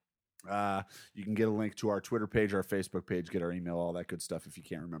 you can get a link to our Twitter page, our Facebook page, get our email, all that good stuff if you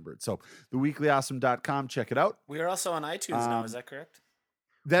can't remember it. So theweeklyawesome.com, check it out. We are also on iTunes now, is that correct?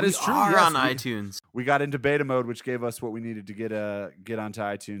 That is true. We're yes. on iTunes. We got into beta mode, which gave us what we needed to get onto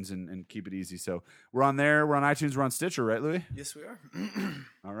iTunes and keep it easy. So we're on there. We're on iTunes. We're on Stitcher, right, Louis? Yes, we are.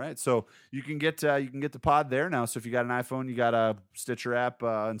 All right. So you can get the pod there now. So if you got an iPhone, you got a Stitcher app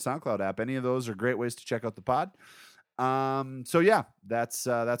and SoundCloud app. Any of those are great ways to check out the pod. So yeah, that's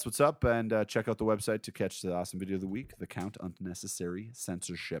what's up. And check out the website to catch the awesome video of the week, The Count Unnecessary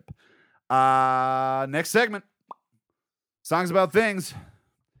Censorship. Next segment, songs about things.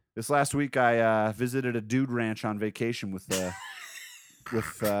 This last week, I visited a dude ranch on vacation with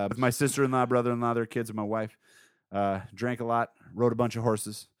my sister-in-law, brother-in-law, their kids, and my wife. Drank a lot, rode a bunch of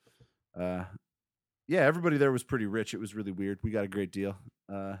horses. Yeah, everybody there was pretty rich. It was really weird. We got a great deal,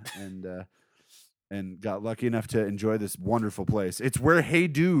 and got lucky enough to enjoy this wonderful place. It's where Hey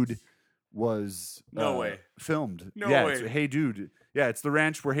Dude was filmed. No yeah, way. It's Hey Dude. Yeah, it's the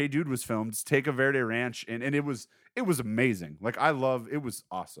ranch where Hey Dude was filmed. It's Teca Verde Ranch, and it was amazing. Like it was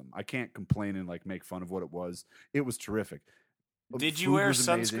awesome. I can't complain and like make fun of what it was. It was terrific. Did you Food wear was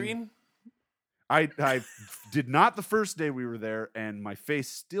amazing. sunscreen? I did not the first day we were there, and my face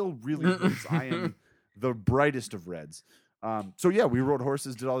still really hurts. I am the brightest of reds. So yeah, we rode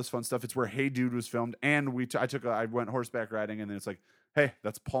horses, did all this fun stuff. It's where Hey Dude was filmed, and I went horseback riding, and then it's like, hey,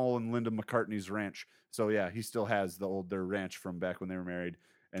 that's Paul and Linda McCartney's ranch. So yeah, he still has their ranch from back when they were married,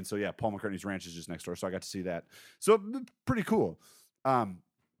 and so yeah, Paul McCartney's ranch is just next door. So I got to see that. So pretty cool.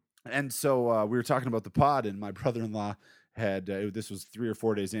 And so we were talking about the pod, and my brother-in-law had this was 3 or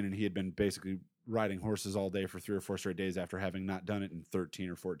 4 days in, and he had been basically riding horses all day for 3 or 4 straight days after having not done it in 13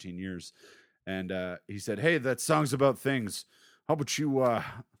 or 14 years. And he said, "Hey, that song's about things. How about you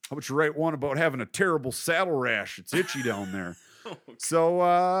write one about having a terrible saddle rash? It's itchy down there."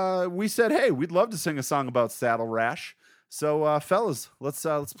 So we said, "Hey, we'd love to sing a song about saddle rash." So fellas, let's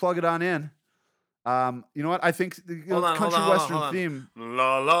plug it on in. You know what? I think the country western theme.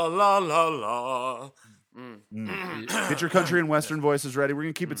 La la la la la. Get your country and western voices ready. We're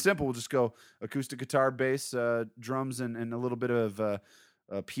gonna keep it simple. We'll just go acoustic guitar, bass, drums, and a little bit of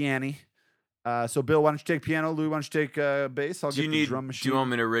piano. So Bill, why don't you take piano? Lou, why don't you take bass? I'll get the drum machine. Do you want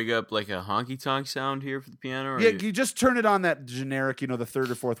me to rig up like a honky tonk sound here for the piano? Or yeah, you just turn it on that generic, the third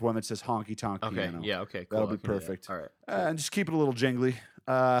or fourth one that says honky tonk piano. Okay, yeah, okay, cool. That'll be perfect. All right. And just keep it a little jingly.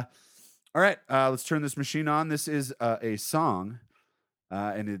 All right, let's turn this machine on. This is a song,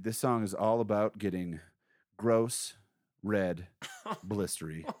 and this song is all about getting gross, red,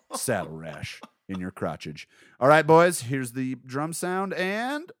 blistery saddle rash in your crotchage. All right, boys, here's the drum sound,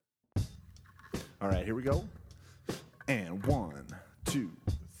 and all right, here we go. And 1, 2,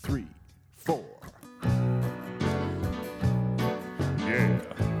 3, 4. Yeah,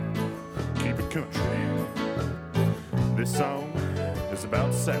 keep it country. This song is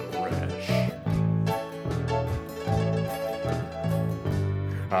about saddle rash.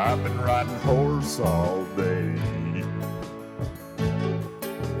 I've been riding horse all day.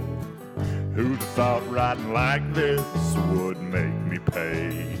 Who'd have thought riding like this would make me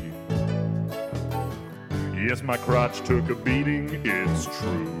pay? Yes, my crotch took a beating, it's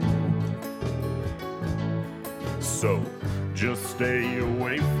true. So, just stay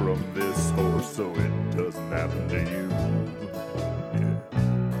away from this horse so it doesn't happen to you. Yeah.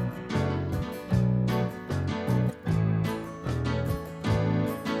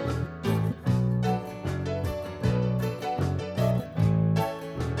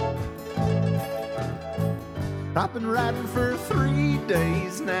 I've been riding for 3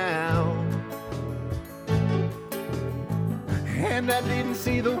 days now, and I didn't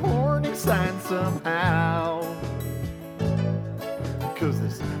see the warning sign somehow. 'Cause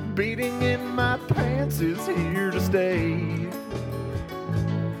this beating in my pants is here to stay.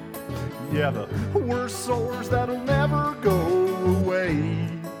 Yeah, the worst sores that'll never go away.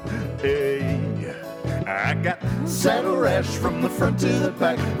 Hey, I got saddle rash from the front to the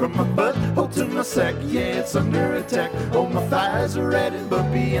back, from my butthole to my sack. Yeah, it's under attack. Oh, my thighs are red and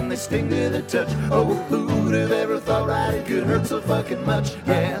bumpy and they sting to the touch. Oh, who'd have ever thought riding could hurt so fucking much?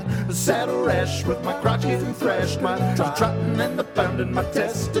 Yeah, the saddle rash with my crotch getting thrashed, my trotting and the pounding, my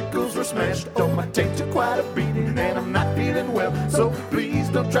testicles were smashed. Oh, my taint took quite a beating and I'm not feeling well. So please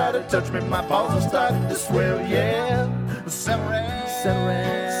don't try to touch me, my balls are starting to swell. Yeah, the saddle rash, saddle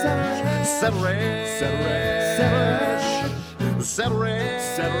rash, saddle rash, saddle rash, saddle rash,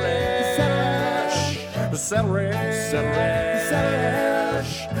 saddle rash, saddle rash, saddle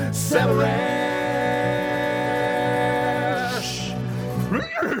rash, saddle rash.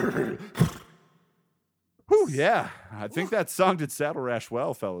 Whew, yeah, I think that song did saddle rash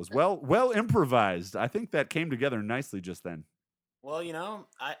well, fellas. Well improvised. I think that came together nicely just then. Well,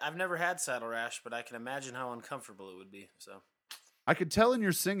 I've never had saddle rash, but I can imagine how uncomfortable it would be. So I could tell in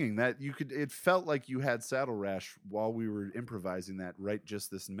your singing that it felt like you had saddle rash while we were improvising that right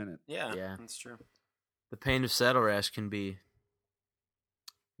just this minute. yeah, Yeah. that's true. The pain of saddle rash can be,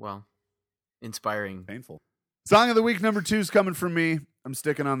 well, inspiring. Painful. Song of the week number 2 is coming from me. I'm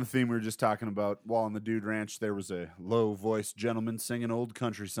sticking on the theme we were just talking about. While on the Dude Ranch, there was a low-voiced gentleman singing old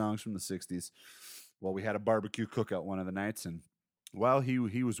country songs from the 60s. Well, we had a barbecue cookout one of the nights, and while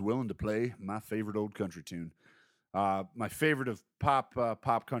he was willing to play my favorite old country tune. My favorite of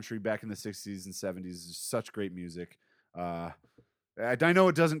pop country back in the 60s and 70s is such great music. I know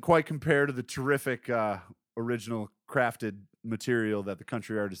it doesn't quite compare to the terrific original crafted material that the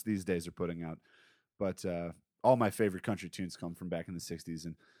country artists these days are putting out, but all my favorite country tunes come from back in the 60s,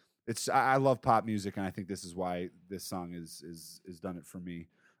 and I love pop music, and I think this is why this song is done it for me.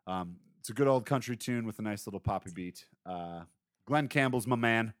 It's a good old country tune with a nice little poppy beat. Glenn Campbell's my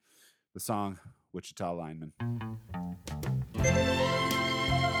man. The song Wichita Lineman.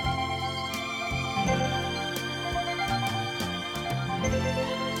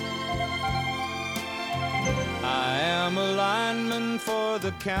 for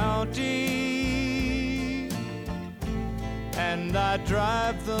the county, and I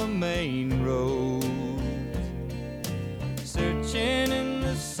drive the main road, searching in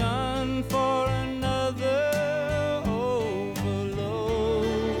the sun for another overload.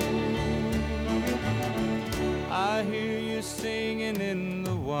 I hear you singing in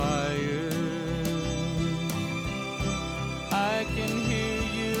the wire, I can hear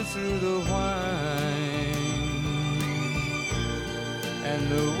you through the whine, and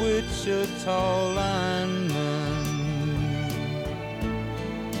the Wichita lineman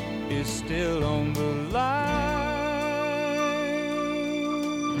is still on the line.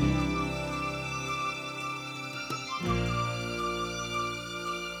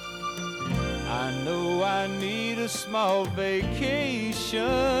 I know I need a small vacation,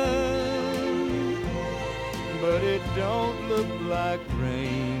 but it don't look like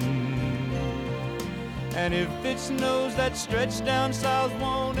rain. And if it snows, that stretch down south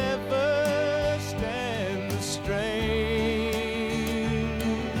won't ever stand the strain.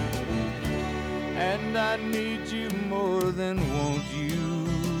 And I need you more than want you,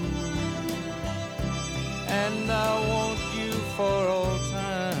 and I want you for all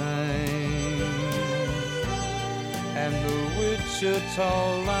time. And the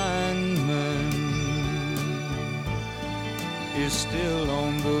Wichita lineman is still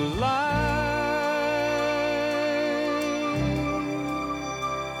on the line.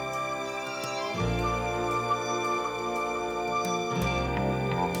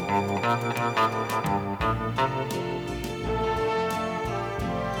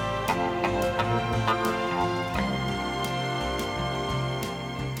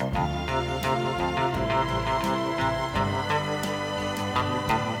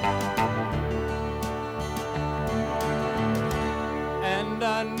 And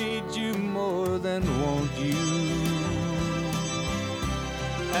I need you more than want you,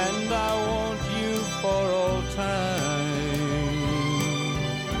 and I want you for all time.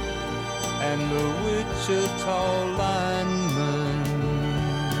 And the Wichita lineman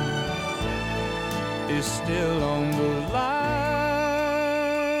is still on the line.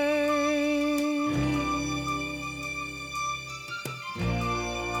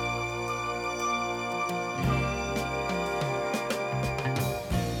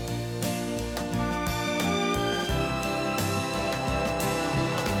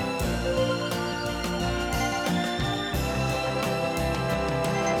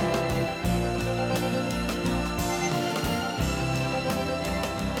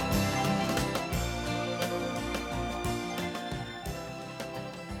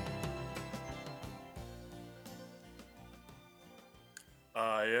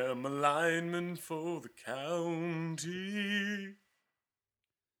 I am a lineman for the county.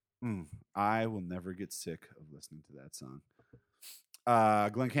 I will never get sick of listening to that song.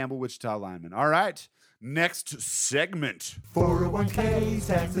 Glenn Campbell, Wichita lineman. All right, next segment. 401k,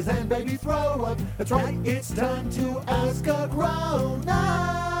 taxes, and baby throw up. That's right, it's time to ask a grown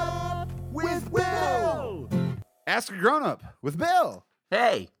up with Will. Ask a grown up with Bill.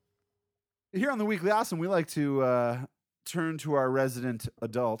 Hey. Here on the Weekly Awesome, we like to turn to our resident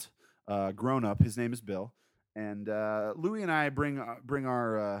adult, grown up. His name is Bill, and Louie and I bring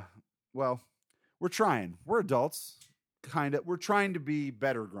our. Well, we're trying. We're adults, kind of. We're trying to be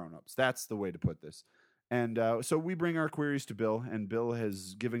better grown ups. That's the way to put this. And so we bring our queries to Bill, and Bill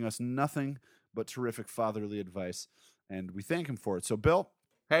has given us nothing but terrific fatherly advice, and we thank him for it. So, Bill,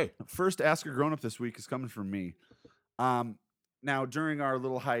 Hey. first Ask a Grown Up this week is coming from me. Now, during our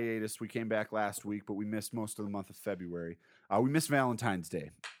little hiatus, we came back last week, but we missed most of the month of February. We missed Valentine's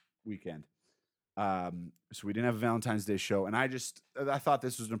Day weekend. So we didn't have a Valentine's Day show, and I thought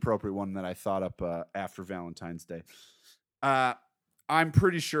this was an appropriate one that I thought up after Valentine's Day. I'm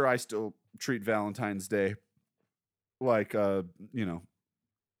pretty sure I still treat Valentine's Day like a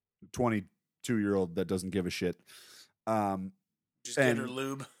 22-year-old that doesn't give a shit. Just get her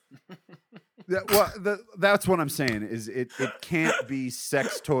lube. That's what I'm saying. Is it can't be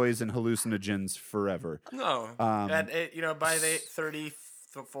sex toys and hallucinogens forever. No, by the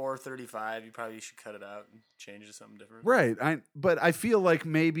 34, 35, you probably should cut it out and change it to something different. Right. But I feel like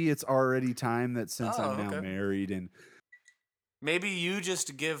maybe it's already time that since I'm now married and maybe you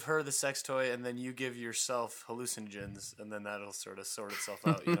just give her the sex toy and then you give yourself hallucinogens, and then that'll sort of sort itself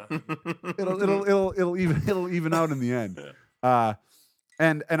out. it'll even out in the end.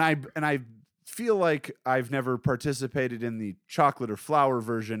 And I feel like I've never participated in the chocolate or flower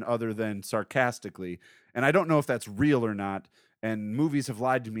version other than sarcastically, and I don't know if that's real or not. And movies have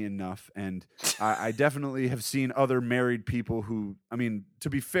lied to me enough, and I definitely have seen other married people who, I mean,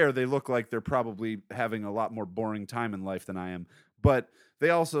 to be fair, they look like they're probably having a lot more boring time in life than I am. but they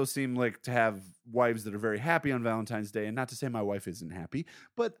also seem like to have wives that are very happy on Valentine's Day. And not to say my wife isn't happy,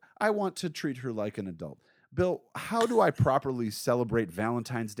 but I want to treat her like an adult. Bill, how do I properly celebrate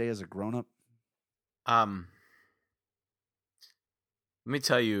Valentine's Day as a grown-up? Let me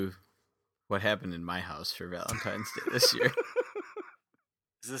tell you what happened in my house for Valentine's Day this year.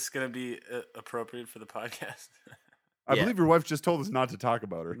 Is this going to be appropriate for the podcast? I Yeah. believe your wife just told us not to talk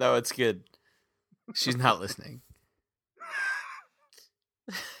about her. No, it's good. She's not listening.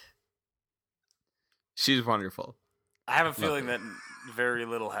 She's wonderful. I have a feeling that very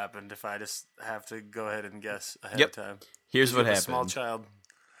little happened if I just have to go ahead and guess ahead Yep. of time. Here's You what have a happened. small child.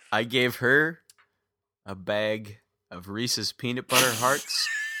 I gave her a bag of Reese's peanut butter hearts.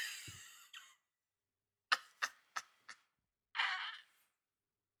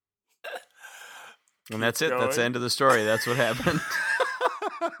 And that's it. That's the end of the story. That's what happened.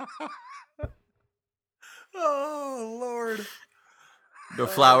 Oh, Lord. No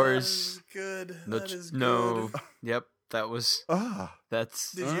flowers. Good. No, That is no. good. Yep. That was. Ah,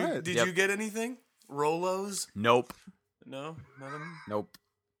 That's. Did All you right. did Yep. you get anything? Rolos? Nope. No, nothing. Nope.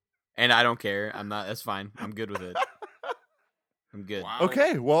 And I don't care. I'm not. That's fine. I'm good with it. I'm good. Wow.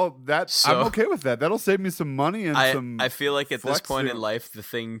 okay. Well, I'm So- okay with that. That'll save me some money and some. I feel like at this flex point to- in life, the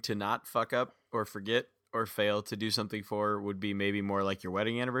thing to not fuck up or forget or fail to do something for would be maybe more like your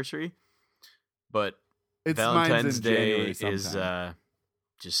wedding anniversary. But It's Valentine's mine's in Day January is sometime.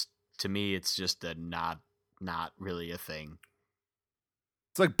 just, to me, it's just a not really a thing.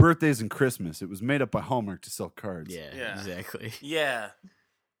 It's like birthdays and Christmas. It was made up by Hallmark to sell cards. Yeah, exactly. Yeah.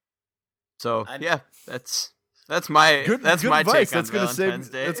 So I- yeah, that's my Good, that's good my advice. take on That's gonna Valentine's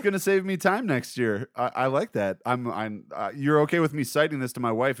save. Day. That's gonna save me time next year. I like that. I'm. You're okay with me citing this to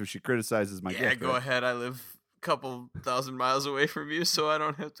my wife if she criticizes my yeah, gift? go right? ahead. I live a couple thousand miles away from you, so I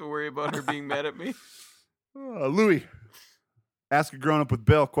don't have to worry about her being mad at me. Louis, ask a grown up with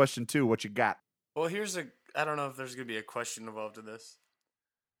Bill. Question 2. What you got? Well, I don't know if there's going to be a question involved in this,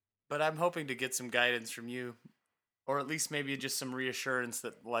 but I'm hoping to get some guidance from you, or at least maybe just some reassurance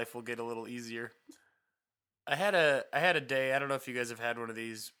that life will get a little easier. I had a day. I don't know if you guys have had one of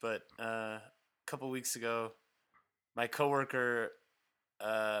these, but a couple weeks ago, my coworker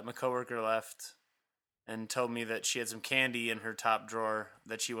left and told me that she had some candy in her top drawer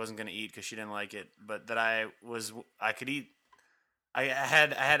that she wasn't going to eat because she didn't like it, but that I could eat. I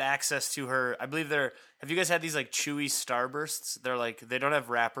had access to her. I believe have you guys had these like chewy Starbursts? They're like, they don't have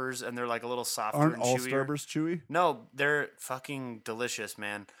wrappers and they're like a little softer Aren't and all chewier. Starbursts chewy? No, they're fucking delicious,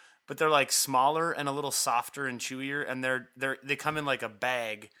 man. But they're like smaller and a little softer and chewier, and they come in like a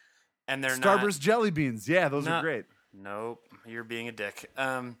bag, and they're Starburst jelly beans. Yeah, those are not- great. Nope, you're being a dick.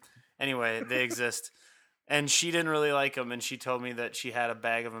 Anyway, they exist, and she didn't really like them, and she told me that she had a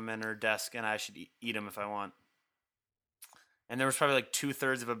bag of them in her desk, and I should eat them if I want. And there was probably like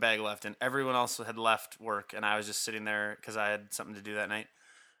 2/3 of a bag left, and everyone else had left work, and I was just sitting there because I had something to do that night.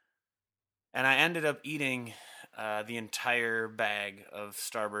 And I ended up eating the entire bag of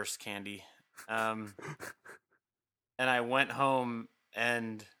Starburst candy. And I went home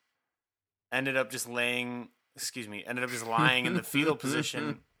and ended up just lying in the fetal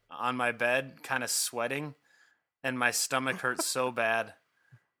position on my bed, kind of sweating, and my stomach hurt so bad.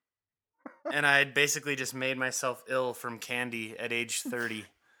 And I had basically just made myself ill from candy at age 30.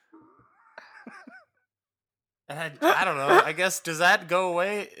 And I don't know. I guess, does that go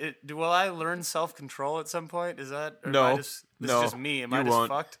away? Will I learn self-control at some point? Is that? Or No. This No, is just me. Am I you just won't.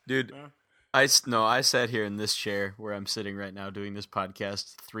 fucked? Dude, Yeah. I sat here in this chair where I'm sitting right now doing this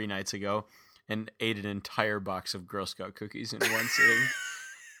podcast 3 nights ago and ate an entire box of Girl Scout cookies in one sitting.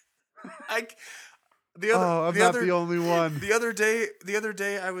 I'm not the only one. The other day,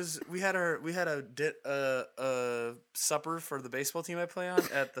 we had a supper for the baseball team I play on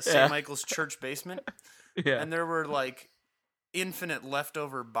at the St. Yeah. Michael's Church basement, Yeah. and there were like infinite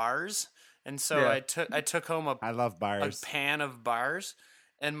leftover bars, and so Yeah. I took home I love a bars. pan of bars,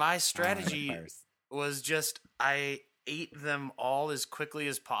 and my strategy was just I ate them all as quickly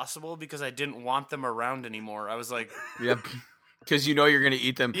as possible because I didn't want them around anymore. I was like, Yep. Because you know you're going to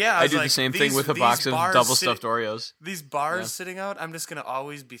eat them. Yeah, I I was do the like, same thing these- with a these box of bars double sit- stuffed Oreos. these bars Yeah. sitting out, I'm just gonna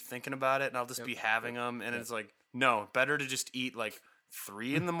always be thinking about it, and I'll just be having them. And it's like, no, better to just eat like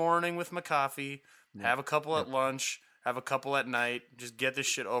 3 in the morning with my coffee, have a couple at lunch, have a couple at night, just get this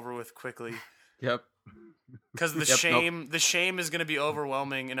shit over with quickly. Yep. Because the Yep, shame is gonna be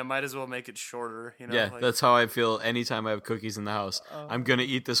overwhelming, and I might as well make it shorter. You know, Yeah, like, that's how I feel anytime I have cookies in the house. I'm going to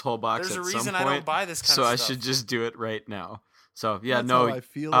eat this whole box there's at a some reason point. I don't buy this kind so of I stuff. should just do it right now. So, yeah, That's no. how I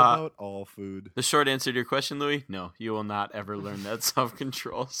feel about all food. The short answer to your question, Louis, no, you will not ever learn that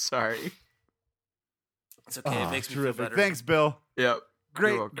self-control. Sorry. It's okay. It makes me feel terrific. better. Thanks, Bill. Yep.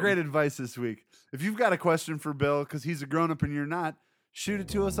 Great advice this week. If you've got a question for Bill, because he's a grown-up and you're not, shoot it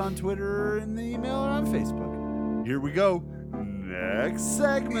to us on Twitter, or in the email, or on Facebook. Here we go. Next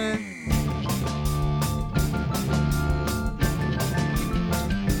segment.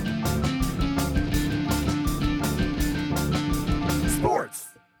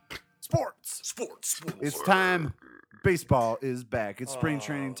 Sports. It's time. Baseball is back. It's spring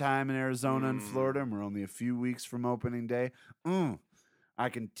training time in Arizona and Florida, and we're only a few weeks from opening day. I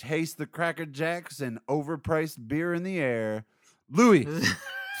can taste the Cracker Jacks and overpriced beer in the air. Louis,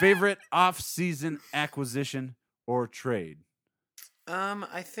 favorite off-season acquisition or trade?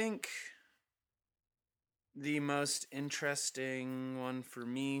 I think the most interesting one for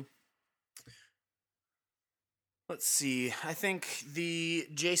me. Let's see. I think the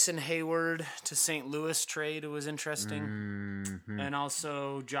Jason Hayward to St. Louis trade was interesting. Mm-hmm. And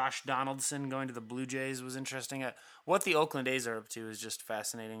also Josh Donaldson going to the Blue Jays was interesting. What the Oakland A's are up to is just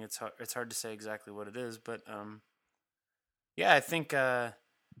fascinating. It's hard to say exactly what it is, but yeah, I think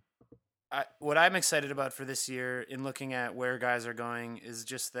what I'm excited about for this year in looking at where guys are going is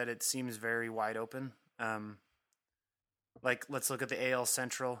just that it seems very wide open. Like, let's look at the AL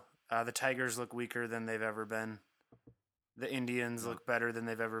Central. The Tigers look weaker than they've ever been. The Indians look better than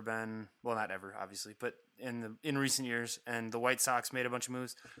they've ever been. Well, not ever, obviously, but in recent years. And the White Sox made a bunch of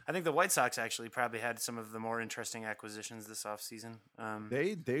moves. I think the White Sox actually probably had some of the more interesting acquisitions this offseason.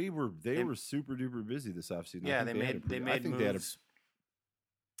 They were super duper busy this offseason. Yeah, they made moves.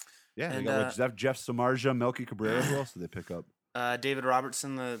 They got Jeff Samardzija, Melky Cabrera. Who else did they pick up? David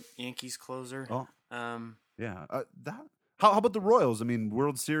Robertson, the Yankees closer. Oh, yeah. How about the Royals? I mean,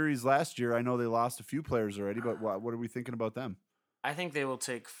 World Series last year, I know they lost a few players already, but what are we thinking about them? I think they will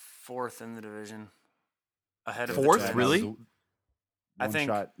take fourth in the division, ahead of fourth. The Really?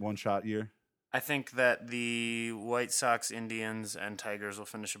 One shot year. I think that the White Sox, Indians, and Tigers will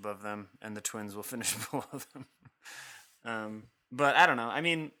finish above them, and the Twins will finish below them. But I don't know. I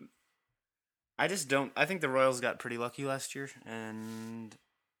mean, I just don't. I think the Royals got pretty lucky last year, and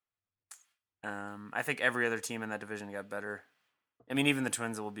I think every other team in that division got better. I mean, even the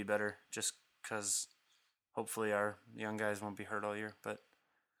Twins will be better just because hopefully our young guys won't be hurt all year. But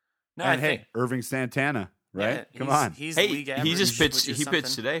no, and hey, Irving Santana, right? Yeah, Come on. He's Hey, league average, he just pitched. which is He pitched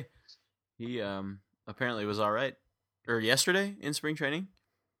something. today. He apparently was all right, or yesterday in spring training.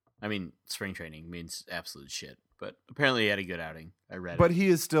 I mean, spring training means absolute shit, but apparently he had a good outing. I read But it. he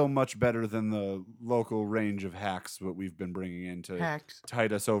is still much better than the local range of hacks that we've been bringing in to Hacks.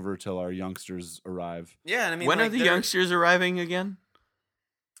 tide us over till our youngsters arrive. Yeah, and I mean, When like, are the they're- youngsters arriving again?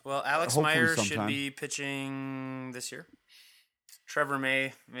 Well, Alex Hopefully Meyer should sometime. be pitching this year. Trevor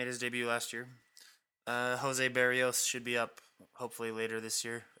May made his debut last year. Jose Barrios should be up hopefully later this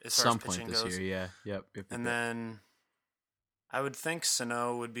year as far Some as point pitching this goes. year, yeah. Yep. And then I would think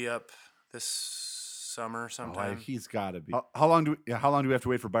Sano would be up this summer sometime. He's got to be. How long do we have to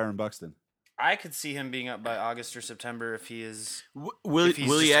wait for Byron Buxton? I could see him being up by August or September if he is. Will if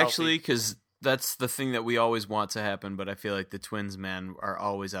he's he just actually? healthy. Because that's the thing that we always want to happen. But I feel like the Twins, man, are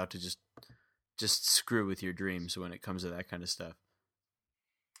always out to just screw with your dreams when it comes to that kind of stuff.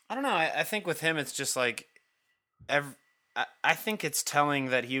 I don't know. I think with him, it's just like, I think it's telling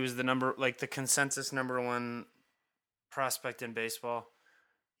that he was the consensus number one prospect in baseball.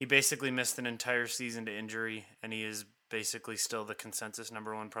 He basically missed an entire season to injury, and he is basically still the consensus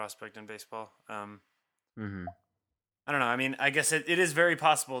number one prospect in baseball. Mm-hmm. I don't know. I mean, I guess it is very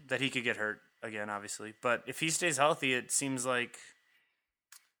possible that he could get hurt again, obviously. But if he stays healthy, it seems like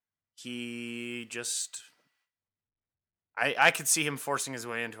he just... I could see him forcing his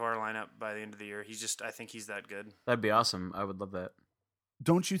way into our lineup by the end of the year. I think he's that good. That'd be awesome. I would love that.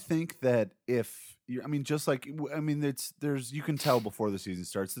 Don't you think that you can tell before the season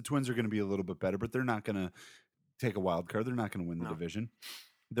starts, the Twins are going to be a little bit better, but they're not going to take a wild card. They're not going to win the division.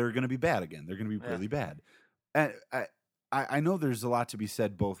 They're going to be bad again. They're going to be really bad. And I know there's a lot to be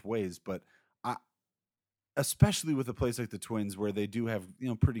said both ways, but especially with a place like the Twins where they do have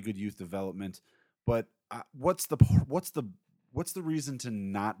pretty good youth development. But what's the reason to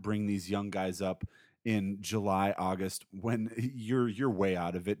not bring these young guys up in July, August when you're way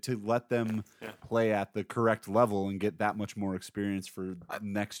out of it, to let them play at the correct level and get that much more experience for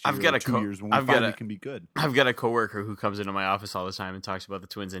next year, I've got 2 years when we finally can be good. I've got a coworker who comes into my office all the time and talks about the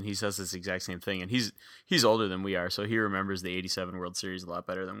Twins, and he says this exact same thing. And he's older than we are, so he remembers the '87 World Series a lot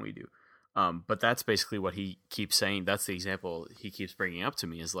better than we do. But that's basically what he keeps saying. That's the example he keeps bringing up to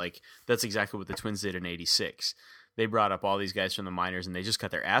me, is like, that's exactly what the Twins did in '86. They brought up all these guys from the minors, and they just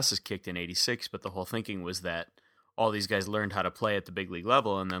got their asses kicked in '86. But the whole thinking was that all these guys learned how to play at the big league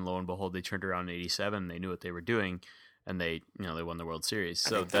level, and then lo and behold, they turned around in '87. And they knew what they were doing, and they won the World Series.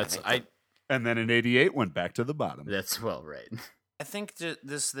 So that's And then in '88 went back to the bottom. That's right. I think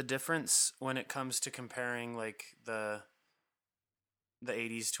the difference when it comes to comparing like the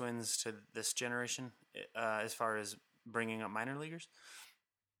 '80s Twins to this generation, as far as bringing up minor leaguers,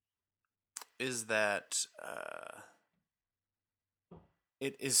 is that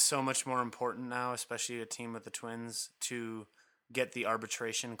it is so much more important now, especially a team with the Twins, to get the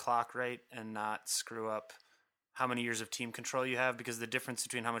arbitration clock right and not screw up how many years of team control you have, because the difference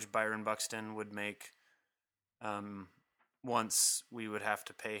between how much Byron Buxton would make once we would have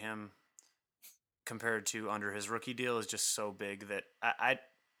to pay him compared to under his rookie deal is just so big that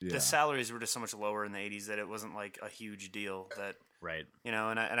the salaries were just so much lower in the 80s that it wasn't like a huge deal that, Right.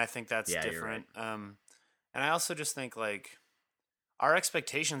 and I think that's different. Right. And I also just think like our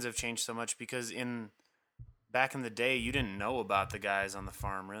expectations have changed so much because back in the day, you didn't know about the guys on the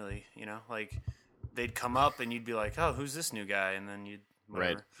farm really, like they'd come up and you'd be like, oh, who's this new guy? And then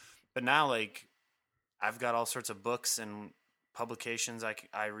whatever. Right. But now like I've got all sorts of books and publications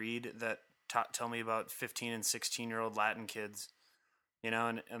I read that tell me about 15 and 16-year-old Latin kids,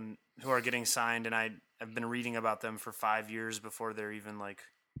 and who are getting signed. And I've been reading about them for 5 years before they're even like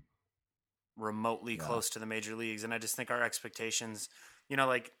remotely close to the major leagues. And I just think our expectations,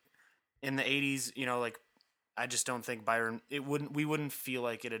 like in the 80s, like I just don't think we wouldn't feel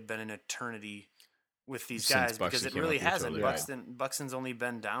like it had been an eternity with these guys because it really hasn't. Totally Buxton's only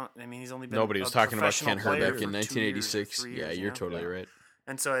been down. I mean, he's only been. Nobody was talking about Ken professional player Herbeck in for 2 years, 1986. 3 Yeah, years, you're totally right.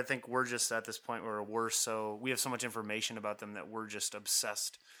 And so I think we're just at this point where we have so much information about them that we're just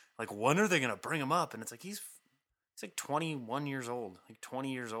obsessed. Like, when are they going to bring him up? And it's like he's like 21 years old, like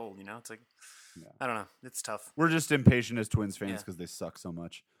 20 years old. It's like I don't know. It's tough. We're just impatient as Twins fans because they suck so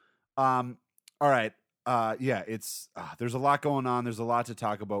much. All right. It's there's a lot going on. There's a lot to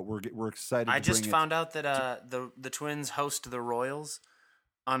talk about. We're excited. I just found out that the Twins host the Royals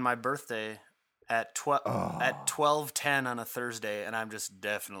on my birthday at 12:10 on a Thursday, and I'm just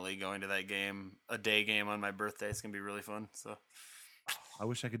definitely going to that game, a day game on my birthday. It's gonna be really fun. So I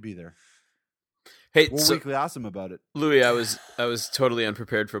wish I could be there. Hey, we're weekly awesome about it. Louis, I was totally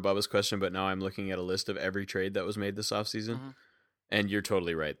unprepared for Bubba's question, but now I'm looking at a list of every trade that was made this offseason. Mm-hmm. And you're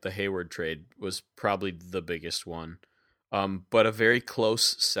totally right. The Hayward trade was probably the biggest one. But a very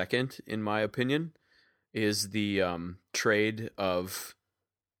close second, in my opinion, is the trade of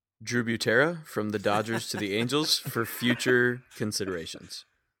Drew Butera from the Dodgers to the Angels for future considerations.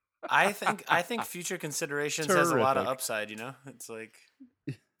 I think future considerations has a lot of upside. It's like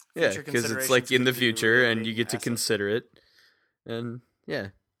because it's like in the future, and you get to consider it, and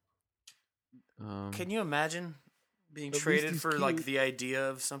Can you imagine being traded for like the idea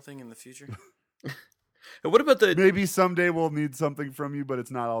of something in the future? And what about maybe someday we'll need something from you, but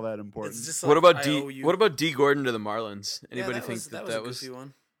it's not all that important. It's just like, what about D Gordon to the Marlins? Anybody think that was a goofy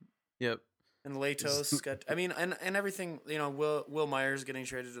one? Yep. And Latos got. I mean, and everything. Will Myers getting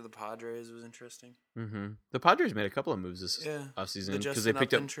traded to the Padres was interesting. Mm-hmm. The Padres made a couple of moves this offseason because they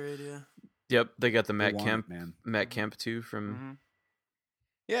picked up trade. Yeah. Yep, they got the Matt Kemp too from. Mm-hmm.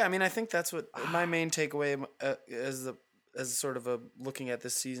 Yeah, I mean, I think that's what my main takeaway as sort of a looking at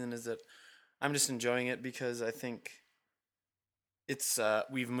this season is that I'm just enjoying it because I think it's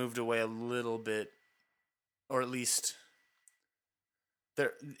we've moved away a little bit, or at least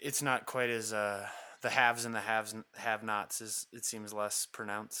there. It's not quite as the haves and the have-nots. It seems less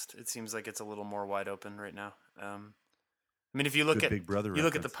pronounced. It seems like it's a little more wide open right now. I mean, if you look at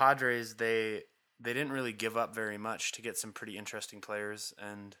the Padres, they didn't really give up very much to get some pretty interesting players,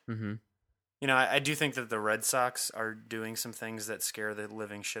 and I do think that the Red Sox are doing some things that scare the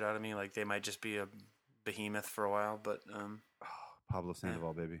living shit out of me. Like they might just be a behemoth for a while, but Pablo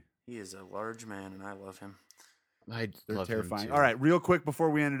Sandoval, baby, he is a large man, and I love him. They're terrifying. All right, real quick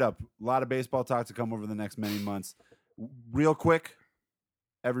before we end it up, a lot of baseball talk to come over the next many months. Real quick,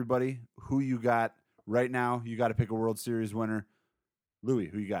 everybody, who you got right now? You got to pick a World Series winner. Louis,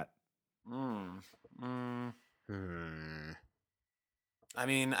 who you got? I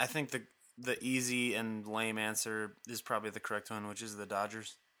mean, I think the easy and lame answer is probably the correct one, which is the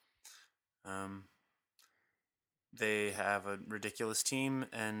Dodgers. They have a ridiculous team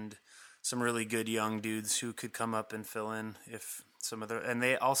and some really good young dudes who could come up and fill in if some other, and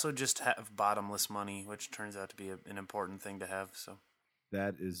they also just have bottomless money, which turns out to be an important thing to have. So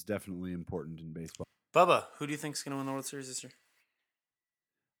that is definitely important in baseball. Bubba, who do you think is going to win the World Series this year?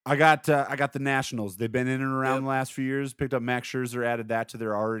 I got the Nationals. They've been in and around the last few years. Picked up Max Scherzer, added that to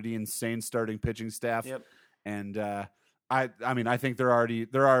their already insane starting pitching staff. Yep. And I mean, I think they're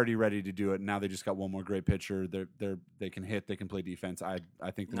already ready to do it. Now they just got one more great pitcher. They can hit, they can play defense. I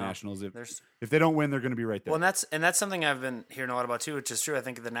think the Nationals, if they don't win, they're going to be right there. Well, and that's something I've been hearing a lot about too, which is true. I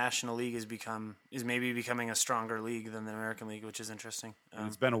think the National League is maybe becoming a stronger league than the American League, which is interesting.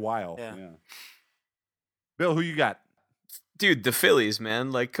 It's been a while. Yeah. Bill, who you got? Dude, the Phillies,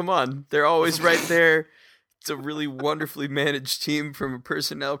 man. Like, come on. They're always right there. It's a really wonderfully managed team from a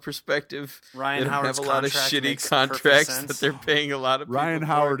personnel perspective. Ryan they don't Howard's have a lot of contract shitty makes contracts perfect that sense. they're paying a lot of people Ryan for.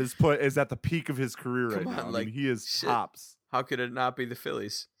 Howard is at the peak of his career right Come now. on, I like, mean, he is shit. tops. How could it not be the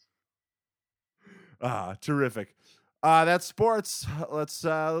Phillies? Terrific. That's sports. Let's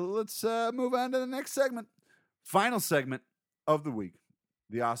move on to the next segment. Final segment of the week.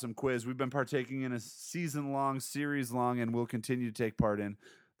 The awesome quiz. We've been partaking in a season-long, series-long, and will continue to take part in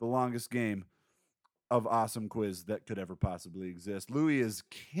the longest game of awesome quiz that could ever possibly exist. Louis is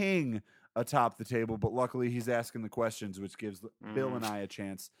king atop the table, but luckily he's asking the questions, which gives Bill and I a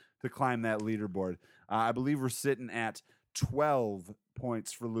chance to climb that leaderboard. I believe we're sitting at 12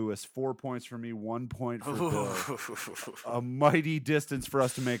 points for Lewis, 4 points for me, 1 point for Bill. A mighty distance for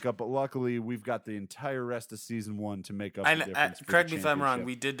us to make up, but luckily we've got the entire rest of season 1 to make up the difference. Correct me if I'm wrong.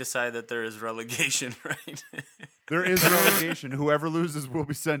 We did decide that there is relegation, right? There is relegation. Whoever loses will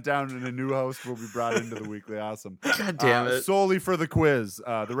be sent down, and a new host will be brought into the Weekly Awesome. God damn it. Solely for the quiz.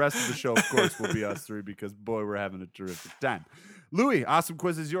 The rest of the show, of course, will be us three because, boy, we're having a terrific time. Louis, awesome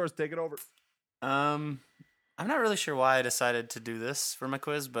quiz is yours. Take it over. I'm not really sure why I decided to do this for my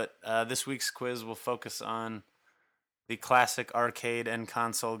quiz, but this week's quiz will focus on the classic arcade and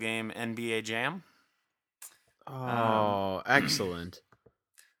console game NBA Jam. Oh, excellent.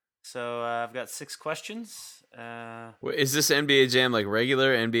 So I've got 6 questions. Wait, is this NBA Jam like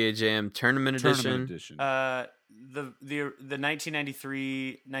regular NBA Jam tournament edition? The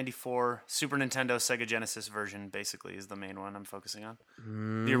 1993-94 Super Nintendo Sega Genesis version basically is the main one I'm focusing on.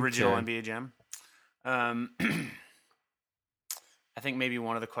 The original NBA Jam. I think maybe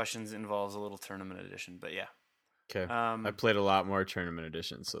one of the questions involves a little tournament edition, but yeah. Okay. I played a lot more tournament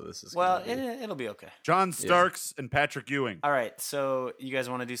editions, so this is it'll be okay. John Starks and Patrick Ewing. All right, so you guys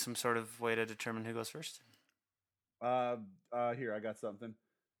want to do some sort of way to determine who goes first? Here, I got something.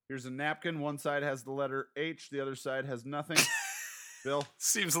 Here's a napkin. One side has the letter H, the other side has nothing. Bill?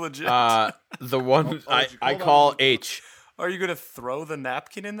 Seems legit. The one I hold call on. H. Are you going to throw the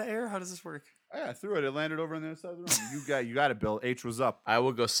napkin in the air? How does this work? Yeah, I threw it. It landed over on the other side of the room. You got it, Bill. H was up. I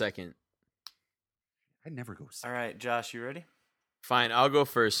will go second. I never go second. All right, Josh, you ready? Fine, I'll go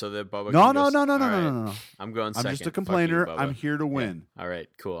first so that Bubba No. can go no. I'm going second. I'm just a Fuck you, complainer. Bubba. I'm here to win. Yeah. All right,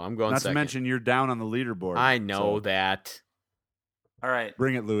 cool. I'm going Not second. to mention you're down on the leaderboard. I know so that. All right,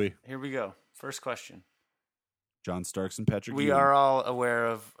 Bring it, Louis. here we go. First question. John Starks and Patrick We Ewing. are all aware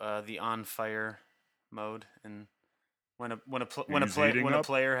of the on fire mode, and when a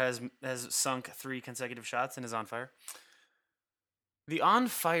player has sunk 3 consecutive shots and is on fire. The on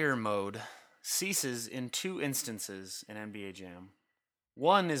fire mode ceases in 2 instances in NBA Jam.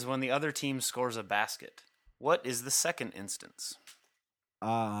 One is when the other team scores a basket. What is the second instance?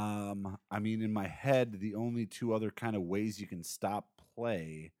 I mean, in my head, the only 2 other kind of ways you can stop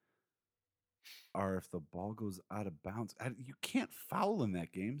play are if the ball goes out of bounds. You can't foul in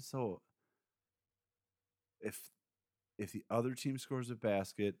that game, so if the other team scores a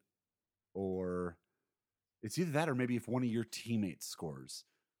basket, or it's either that or maybe if one of your teammates scores.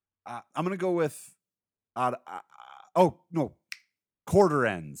 I'm gonna go with quarter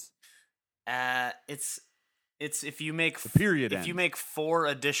ends. It's if you make The period if end. you make 4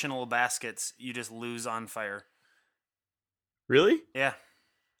 additional baskets, you just lose on fire. Really? Yeah.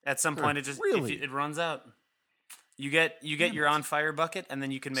 At some point, it just Really? it runs out. You get your on fire bucket, and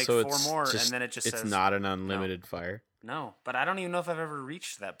then you can make So 4 it's more, just- and then it just it's says not an unlimited fire. no. But I don't even know if I've ever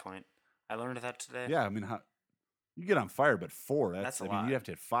reached that point. I learned that today. Yeah, I mean, you get on fire, but 4. That's a I mean, lot. you have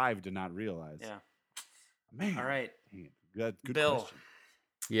to hit 5 to not realize. Yeah. Man. All right. Dang it. Good Bill. question.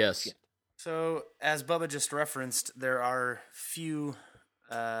 Yes. So, as Bubba just referenced, there are few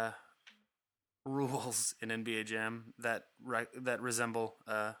rules in NBA Jam that resemble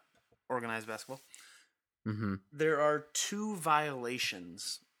organized basketball. Mm-hmm. There are 2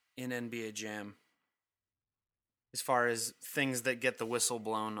 violations in NBA Jam as far as things that get the whistle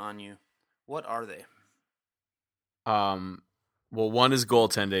blown on you. What are they? Well, one is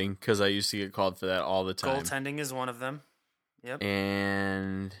goaltending because I used to get called for that all the time. Goaltending is one of them. Yep.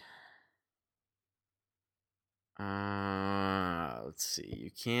 And let's see.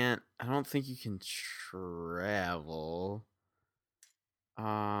 You can't. I don't think you can travel.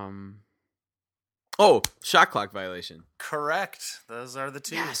 Oh, shot clock violation. Correct. Those are the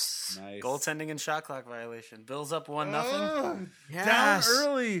two. Yes. Nice. Goaltending and shot clock violation. Bill's up 1-0. Down Yes.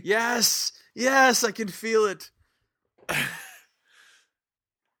 early. Yes. Yes, I can feel it.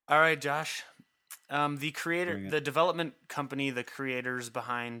 All right, Josh. Bring it. The development company, the creators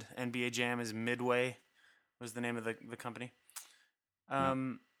behind NBA Jam is Midway. Was the name of the company. I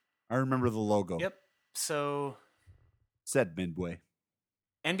remember the logo. Yep. So Said Midway.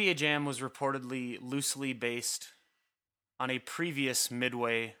 NBA Jam was reportedly loosely based on a previous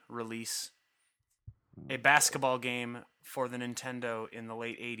Midway release, a basketball game for the Nintendo in the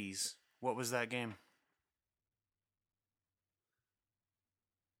late 80s. What was that game?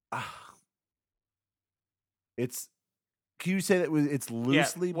 It's. Can you say that it's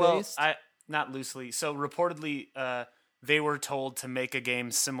loosely based? Not loosely. So reportedly, they were told to make a game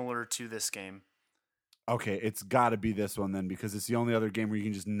similar to this game. Okay, it's got to be this one then, because it's the only other game where you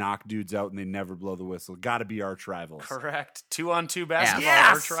can just knock dudes out and they never blow the whistle. Got to be Arch Rivals. Correct. 2-on-2 basketball.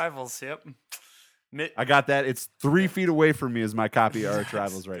 Yes! Arch Rivals. Yep. I got that. It's 3 feet away from me as my copy of Arch That's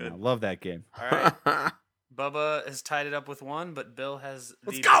Rivals right good. now. Love that game. All right. Bubba has tied it up with 1, but Bill has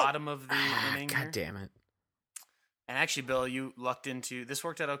Let's the go! bottom of the inning here. God damn it. And actually, Bill, you lucked into this.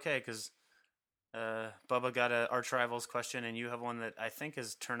 Worked out okay because Bubba got a Arch Rivals question, and you have one that I think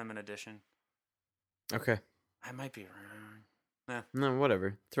is tournament edition. Okay. I might be wrong. No,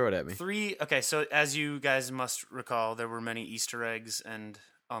 whatever. Throw it at me. 3. Okay, so as you guys must recall, there were many Easter eggs and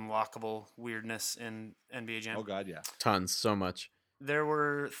unlockable weirdness in NBA Jam. Oh, God, yeah. Tons. So much. There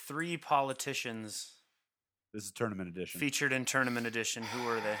were 3 politicians This is tournament edition. featured in tournament edition. Who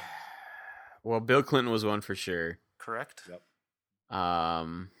were they? Well, Bill Clinton was one for sure. Correct? Yep.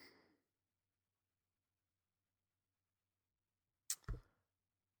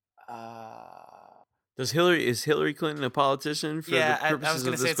 Is Hillary Clinton a politician for the I purposes was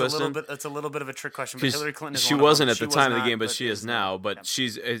going of to say this it's question? a little bit of a trick question, but 'Cause Hillary Clinton is she one of wasn't them. at the She was time of the not, game, but she is now. But Yep.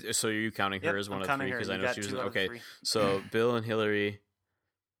 she's so are you counting her Yep, as one I'm of counting 3? her. Because I You know got she was 2 out of okay. 3. So Bill and Hillary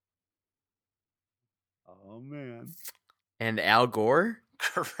Oh, man. and Al Gore.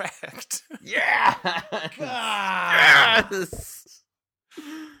 Correct. Yeah. Yes.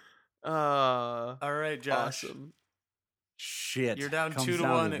 All right, Josh. Awesome. Shit. You're down Comes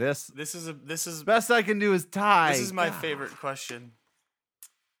 2-1. to this. This is Best I can do is tie. This is my God. favorite question.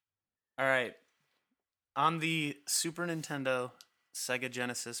 All right. On the Super Nintendo Sega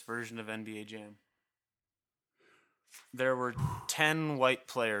Genesis version of NBA Jam, there were 10 white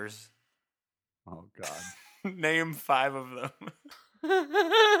players. Oh, God. Name 5 of them.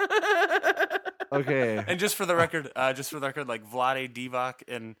 Okay. And just for the record, like Vlade Divac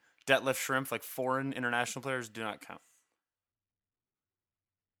and Detlef Schrempf, like foreign international players, do not count.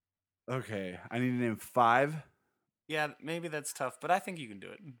 Okay. I need to name 5. Yeah, maybe that's tough, but I think you can do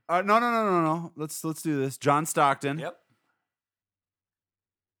it. No. Let's do this. John Stockton. Yep.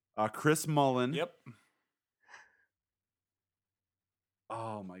 Chris Mullen. Yep.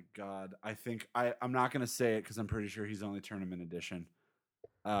 Oh my God. I think I'm not gonna say it because I'm pretty sure he's only tournament edition.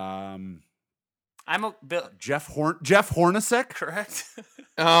 I'm a Bill. Jeff Hornacek. Correct.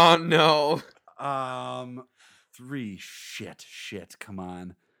 Oh no. 3. Shit. Come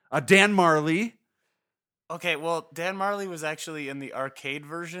on. Dan Marley. Okay, well, Dan Marley was actually in the arcade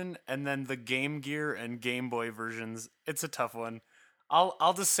version, and then the Game Gear and Game Boy versions. It's a tough one.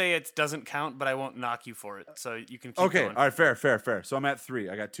 I'll just say it doesn't count, but I won't knock you for it. So you can keep Okay. going. All right. Fair. So I'm at 3.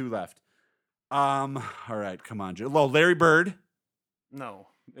 I got 2 left. All right. Come on, Joe. Oh, Larry Bird. No,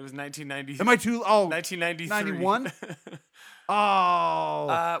 it was 1990. Am I too? Oh, 1993. 91?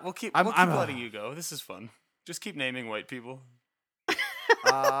 Oh. We'll keep I'm letting you go. This is fun. Just keep naming white people.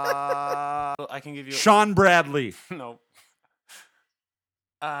 I can give you Sean Bradley. no.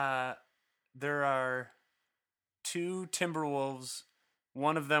 There are 2 Timberwolves.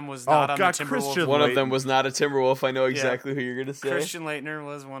 One of them was not on God, the Timberwolves. Christian One of them Leighton. was not a Timberwolf. I know exactly who you're gonna say. Christian Leitner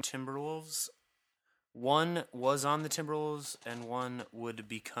was one Timberwolves. One was on the Timberwolves, and one would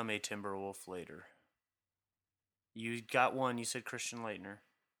become a Timberwolf later. You got one. You said Christian Leitner.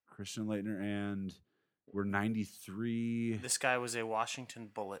 Christian Leitner, and we're 93. This guy was a Washington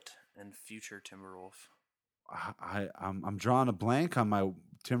Bullet and future Timberwolf. I'm drawing a blank on my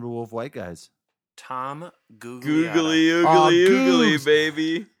Timberwolf white guys. Tom Gugliotta. Googly oogly Oh, oogly, Googs.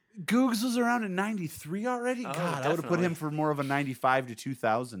 baby. Googs was around in 93 already? Oh, God, I would have put definitely. him for more of a 95 to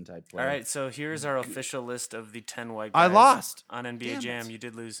 2000 type player. All right, so here's our official list of the 10 white I guys lost. on NBA Damn Jam. it. You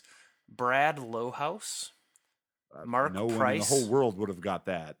did lose. Brad Lowhouse, Mark no one in Price. the whole world would have got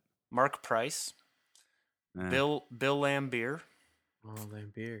that. Mark Price, Eh. Bill Lambier, Oh,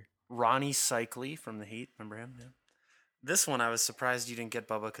 Lambier. Ronnie Cycli from the Heat. Remember him? Yeah. This one I was surprised you didn't get,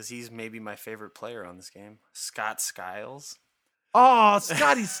 Bubba, because he's maybe my favorite player on this game. Scott Skiles. Oh,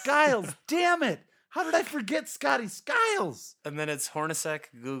 Scotty Skiles. Damn it. How did I forget Scotty Skiles? And then it's Hornacek,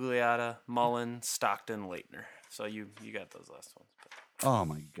 Gugliotta, Mullen, Stockton, Leitner. So you got those last ones. But Oh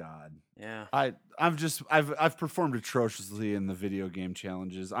my God. yeah. I've performed atrociously in the video game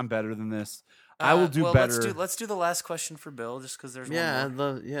challenges. I'm better than this. I will do better. Let's do the last question for Bill, just because there's Yeah, one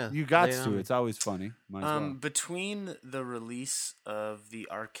more. You got to. It's always funny. Might as well. Between the release of the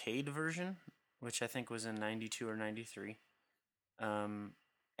arcade version, which I think was in 92 or 93,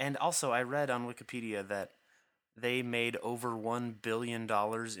 and also I read on Wikipedia that they made over $1 billion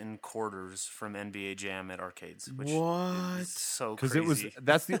in quarters from NBA Jam at arcades. Which What? is so Because crazy.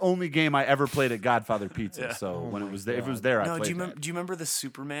 that's the only game I ever played at Godfather Pizza. Yeah. So Oh when it my was there, if it was God. there, I No, played do you that. remember the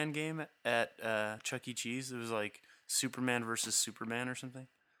Superman game at Chuck E. Cheese? It was like Superman versus Superman or something.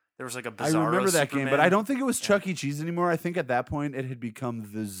 There was like a I Bizarro remember that game, but Superman. I don't think it was Chuck E. Cheese anymore. I think at that point it had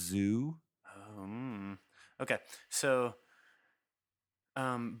become the zoo. Okay, so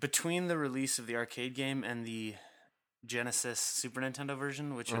between the release of the arcade game and the Genesis Super Nintendo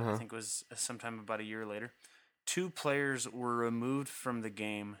version, which I think was sometime about a year later, 2 players were removed from the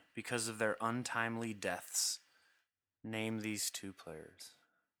game because of their untimely deaths. Name these 2 players.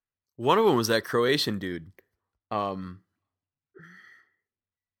 One of them was that Croatian dude.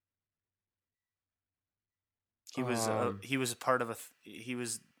 He was a part of he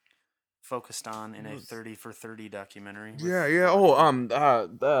was focused on in a 30 for 30 documentary. with- Yeah. Oh,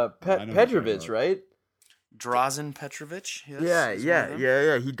 Petrovic, right? Drazen Petrovic. Yes, Yeah. is one of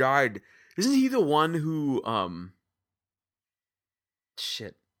them. He died. Isn't he the one who?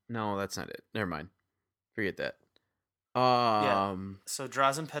 Shit. No, that's not it. Never mind. Forget that. So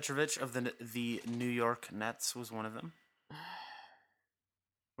Drazen Petrovic of the New York Nets was one of them.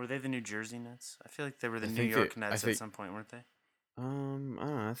 Were they the New Jersey Nets? I feel like they were the I New think York they- I Nets think- at some point, weren't they? I don't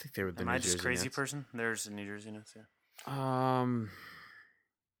know. I think they were the Am New I just Jersey crazy Nets. person? There's the New Jersey Nets, yeah.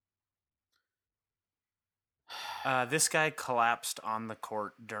 This guy collapsed on the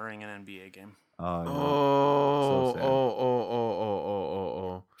court during an NBA game. Oh, yeah. Oh, So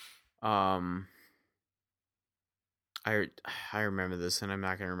sad. I remember this, and I'm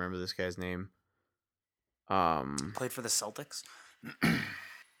not gonna remember this guy's name. Played for the Celtics.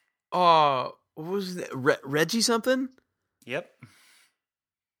 What was that? Reggie something? Yep.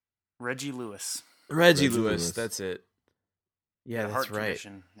 Reggie Lewis. Reggie Reggie Lewis. Lewis. That's it. Yeah, Had a that's heart right.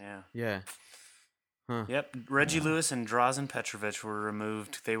 condition, yeah. Yeah. Huh. Yep. Reggie Lewis and Drazen Petrovic were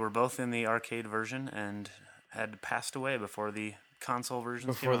removed. They were both in the arcade version and had passed away before the console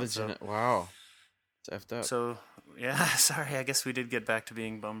versions Before came the out. wow, it's effed up. So yeah, sorry. I guess we did get back to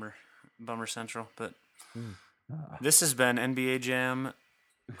being Bummer Central, but this has been NBA Jam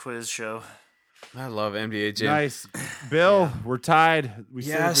quiz show. I love NBA Jam. Nice. Bill, we're tied. We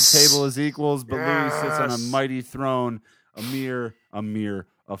sit at the Yes. table as equals, but Louis sits on a Yes. mighty throne, a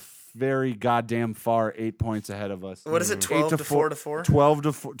very goddamn far 8 points ahead of us. What is it? 8 12 to 4 to 4? 12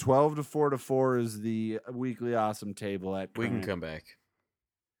 to 4, 12 to 4 to 4 is the weekly awesome table at We can current. come back.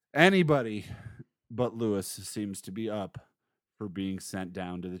 Anybody but Lewis seems to be up for being sent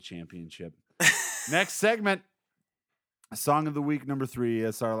down to the championship. Next segment, song of the week number 3.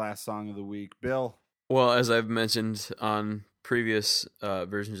 It's our last song of the week. Bill. Well, as I've mentioned on previous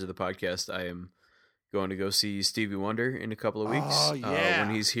versions of the podcast, I am going to go see Stevie Wonder in a couple of weeks Oh, yeah.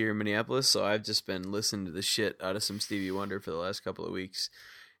 when he's here in Minneapolis. So I've just been listening to the shit out of some Stevie Wonder for the last couple of weeks.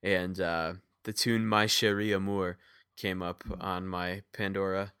 And the tune My Chérie Amour came up on my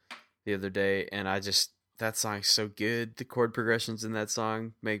Pandora the other day. And that song's so good. The chord progressions in that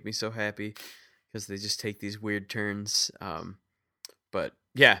song make me so happy because they just take these weird turns. But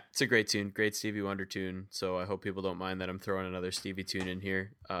yeah, it's a great tune, great Stevie Wonder tune. So I hope people don't mind that I'm throwing another Stevie tune in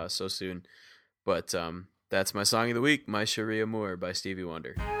here so soon. But that's my song of the week, My Chérie Amour by Stevie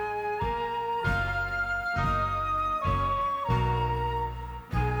Wonder.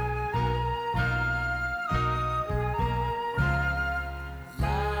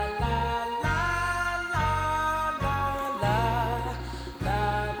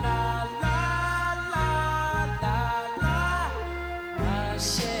 My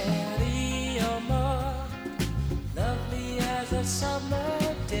chérie amour, lovely as a summer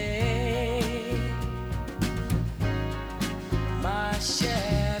day. My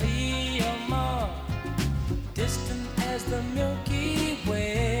chérie amour, distant as the Milky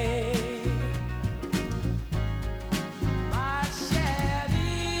Way. My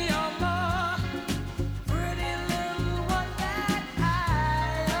chérie amour, pretty little one that I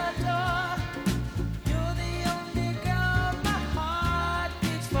adore. You're the only girl my heart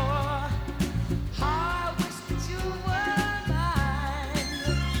beats for. I wish that you were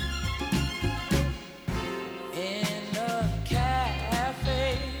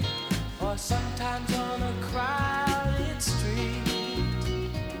sometimes on a crowded street.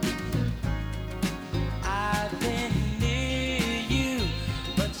 I've been near you,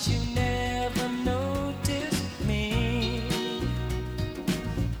 but you never noticed me.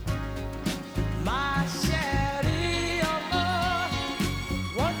 My shady love,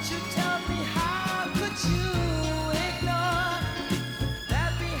 won't you tell me how could you ignore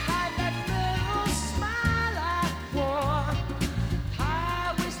that behind that little smile I wore? I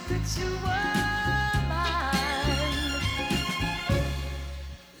wish that you were mine.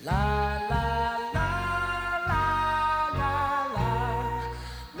 La la la la la la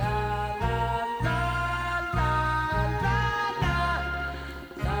la la la la la la.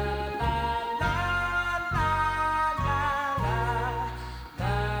 La la la la la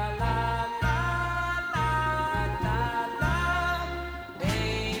la la la la.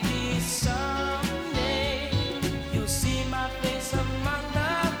 Baby, someday you'll see my face among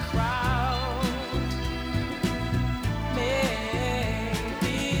the crowd.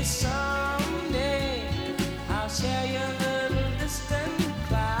 Maybe someday I'll share your little distant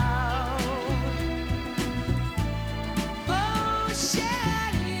cloud. Oh,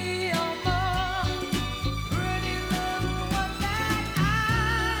 shady, oh, more pretty little one that I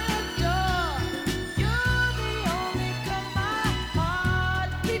adore. You're the only girl my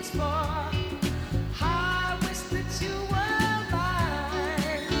heart beats for. I wish that you were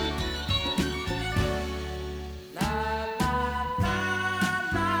mine. La la la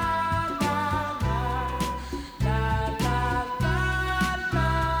la la la la la la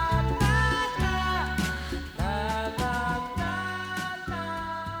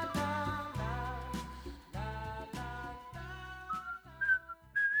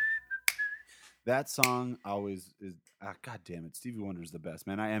That song always is. God damn it, Stevie Wonder is the best,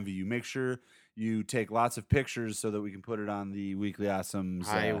 man. I envy you. Make sure you take lots of pictures so that we can put it on the Weekly Awesomes.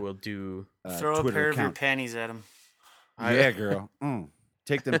 I will do. Throw a Twitter pair of your account. panties at him. Yeah, girl.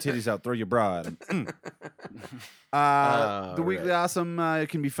 Take them titties out. Throw your bra at 'em. The Weekly Awesome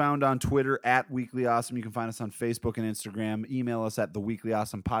can be found on Twitter at Weekly Awesome. You can find us on Facebook and Instagram. Email us at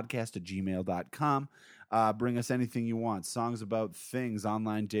theweeklyawesomepodcast@gmail.com. Bring us anything you want. Songs about things,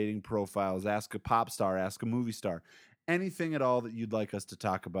 online dating profiles, ask a pop star, ask a movie star. Anything at all that you'd like us to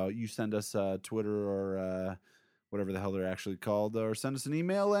talk about. You send us Twitter or whatever the hell they're actually called, or send us an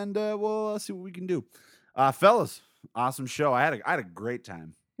email and we'll see what we can do. Fellas, awesome show. I had a great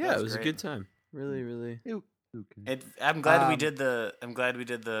time. Yeah, it was great. a good time. Really, really. I'm glad we did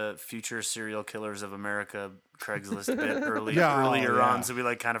the future serial killers of America Craigslist bit earlier on, so we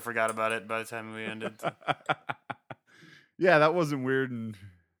like kind of forgot about it by the time we ended. Yeah, that wasn't weird and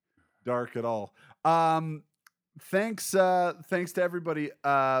dark at all. Thanks to everybody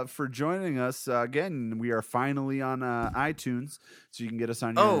for joining us. Again, we are finally on iTunes, so you can get us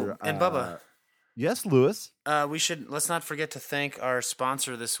on your. And Bubba. Yes, Lewis. Let's not forget to thank our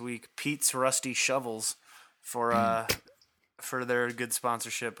sponsor this week, Pete's Rusty Shovels, for their good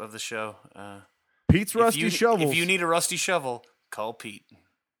sponsorship of the show. Pete's Rusty Shovels. If you need a rusty shovel, call Pete.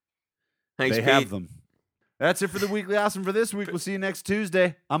 Thanks, They Pete. have them. That's it for the Weekly Awesome for this week. We'll see you next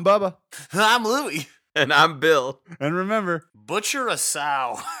Tuesday. I'm Bubba. I'm Louie. And I'm Bill. And remember, Butcher a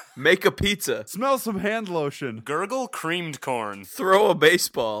sow. Make a pizza. smell some hand lotion. Gurgle creamed corn. Throw a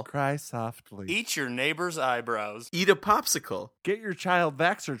baseball. Cry softly. Eat your neighbor's eyebrows. Eat a popsicle. Get your child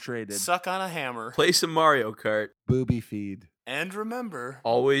vaccinated. Suck on a hammer. Play some Mario Kart. Booby feed. And remember,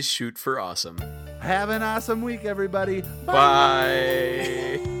 Always shoot for awesome. Have an awesome week, everybody.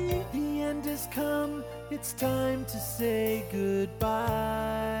 Bye. The end has come, it's time to say goodbye.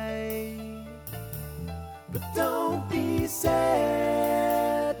 But don't be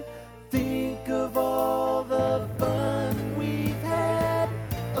sad, think of all the fun we've had.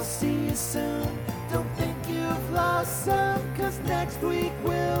 I'll see you soon, don't think you've lost some, 'cause next week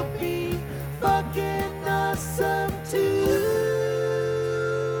will be fucking awesome too.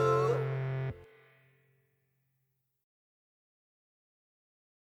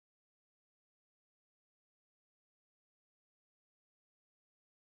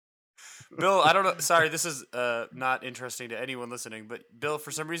 Bill, I don't know. Sorry, this is not interesting to anyone listening, but Bill,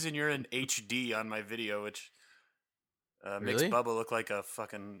 for some reason, you're in HD on my video, which makes Really? Bubba look like a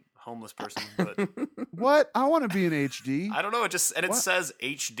fucking homeless person. But What? I want to be in HD. I don't know. It What? says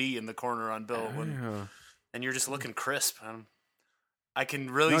HD in the corner on Bill, Yeah. and you're just looking crisp. I can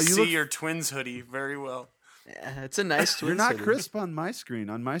really No, you see look- your twins hoodie very well. Yeah, it's a nice twin You're not city. crisp on my screen.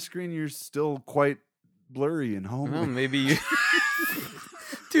 On my screen, you're still quite blurry and Well, homely. maybe you.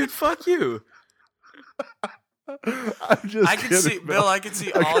 Dude, fuck you. I'm just I can kidding, see, Bill. I can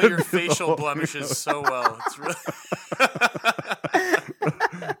see all couldn't your do the facial whole blemishes video. so well. It's really.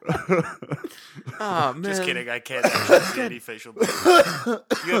 Oh man. Just kidding. I can't actually see any facial.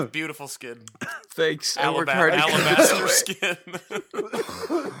 You have beautiful skin. Thanks. I worked hard. Alabaster skin.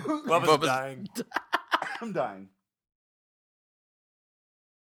 Bubba's Bubba's- dying. I'm dying.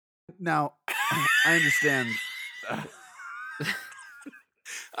 Now, I understand.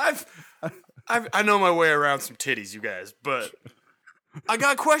 I know my way around some titties, you guys, but I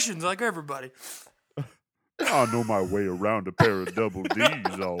got questions like everybody. I know my way around a pair of double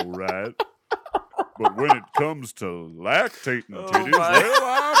D's, all right. But when it comes to lactating titties, my.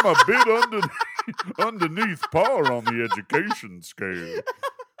 well, I'm a bit underneath par on the education scale.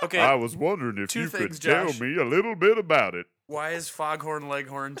 Okay, I was wondering if two you things, could tell Josh. me a little bit about it. why is Foghorn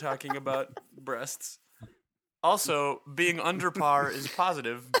Leghorn talking about breasts? Also, being under par is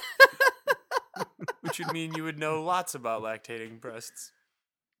positive, which would mean you would know lots about lactating breasts.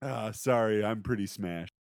 Sorry, I'm pretty smashed.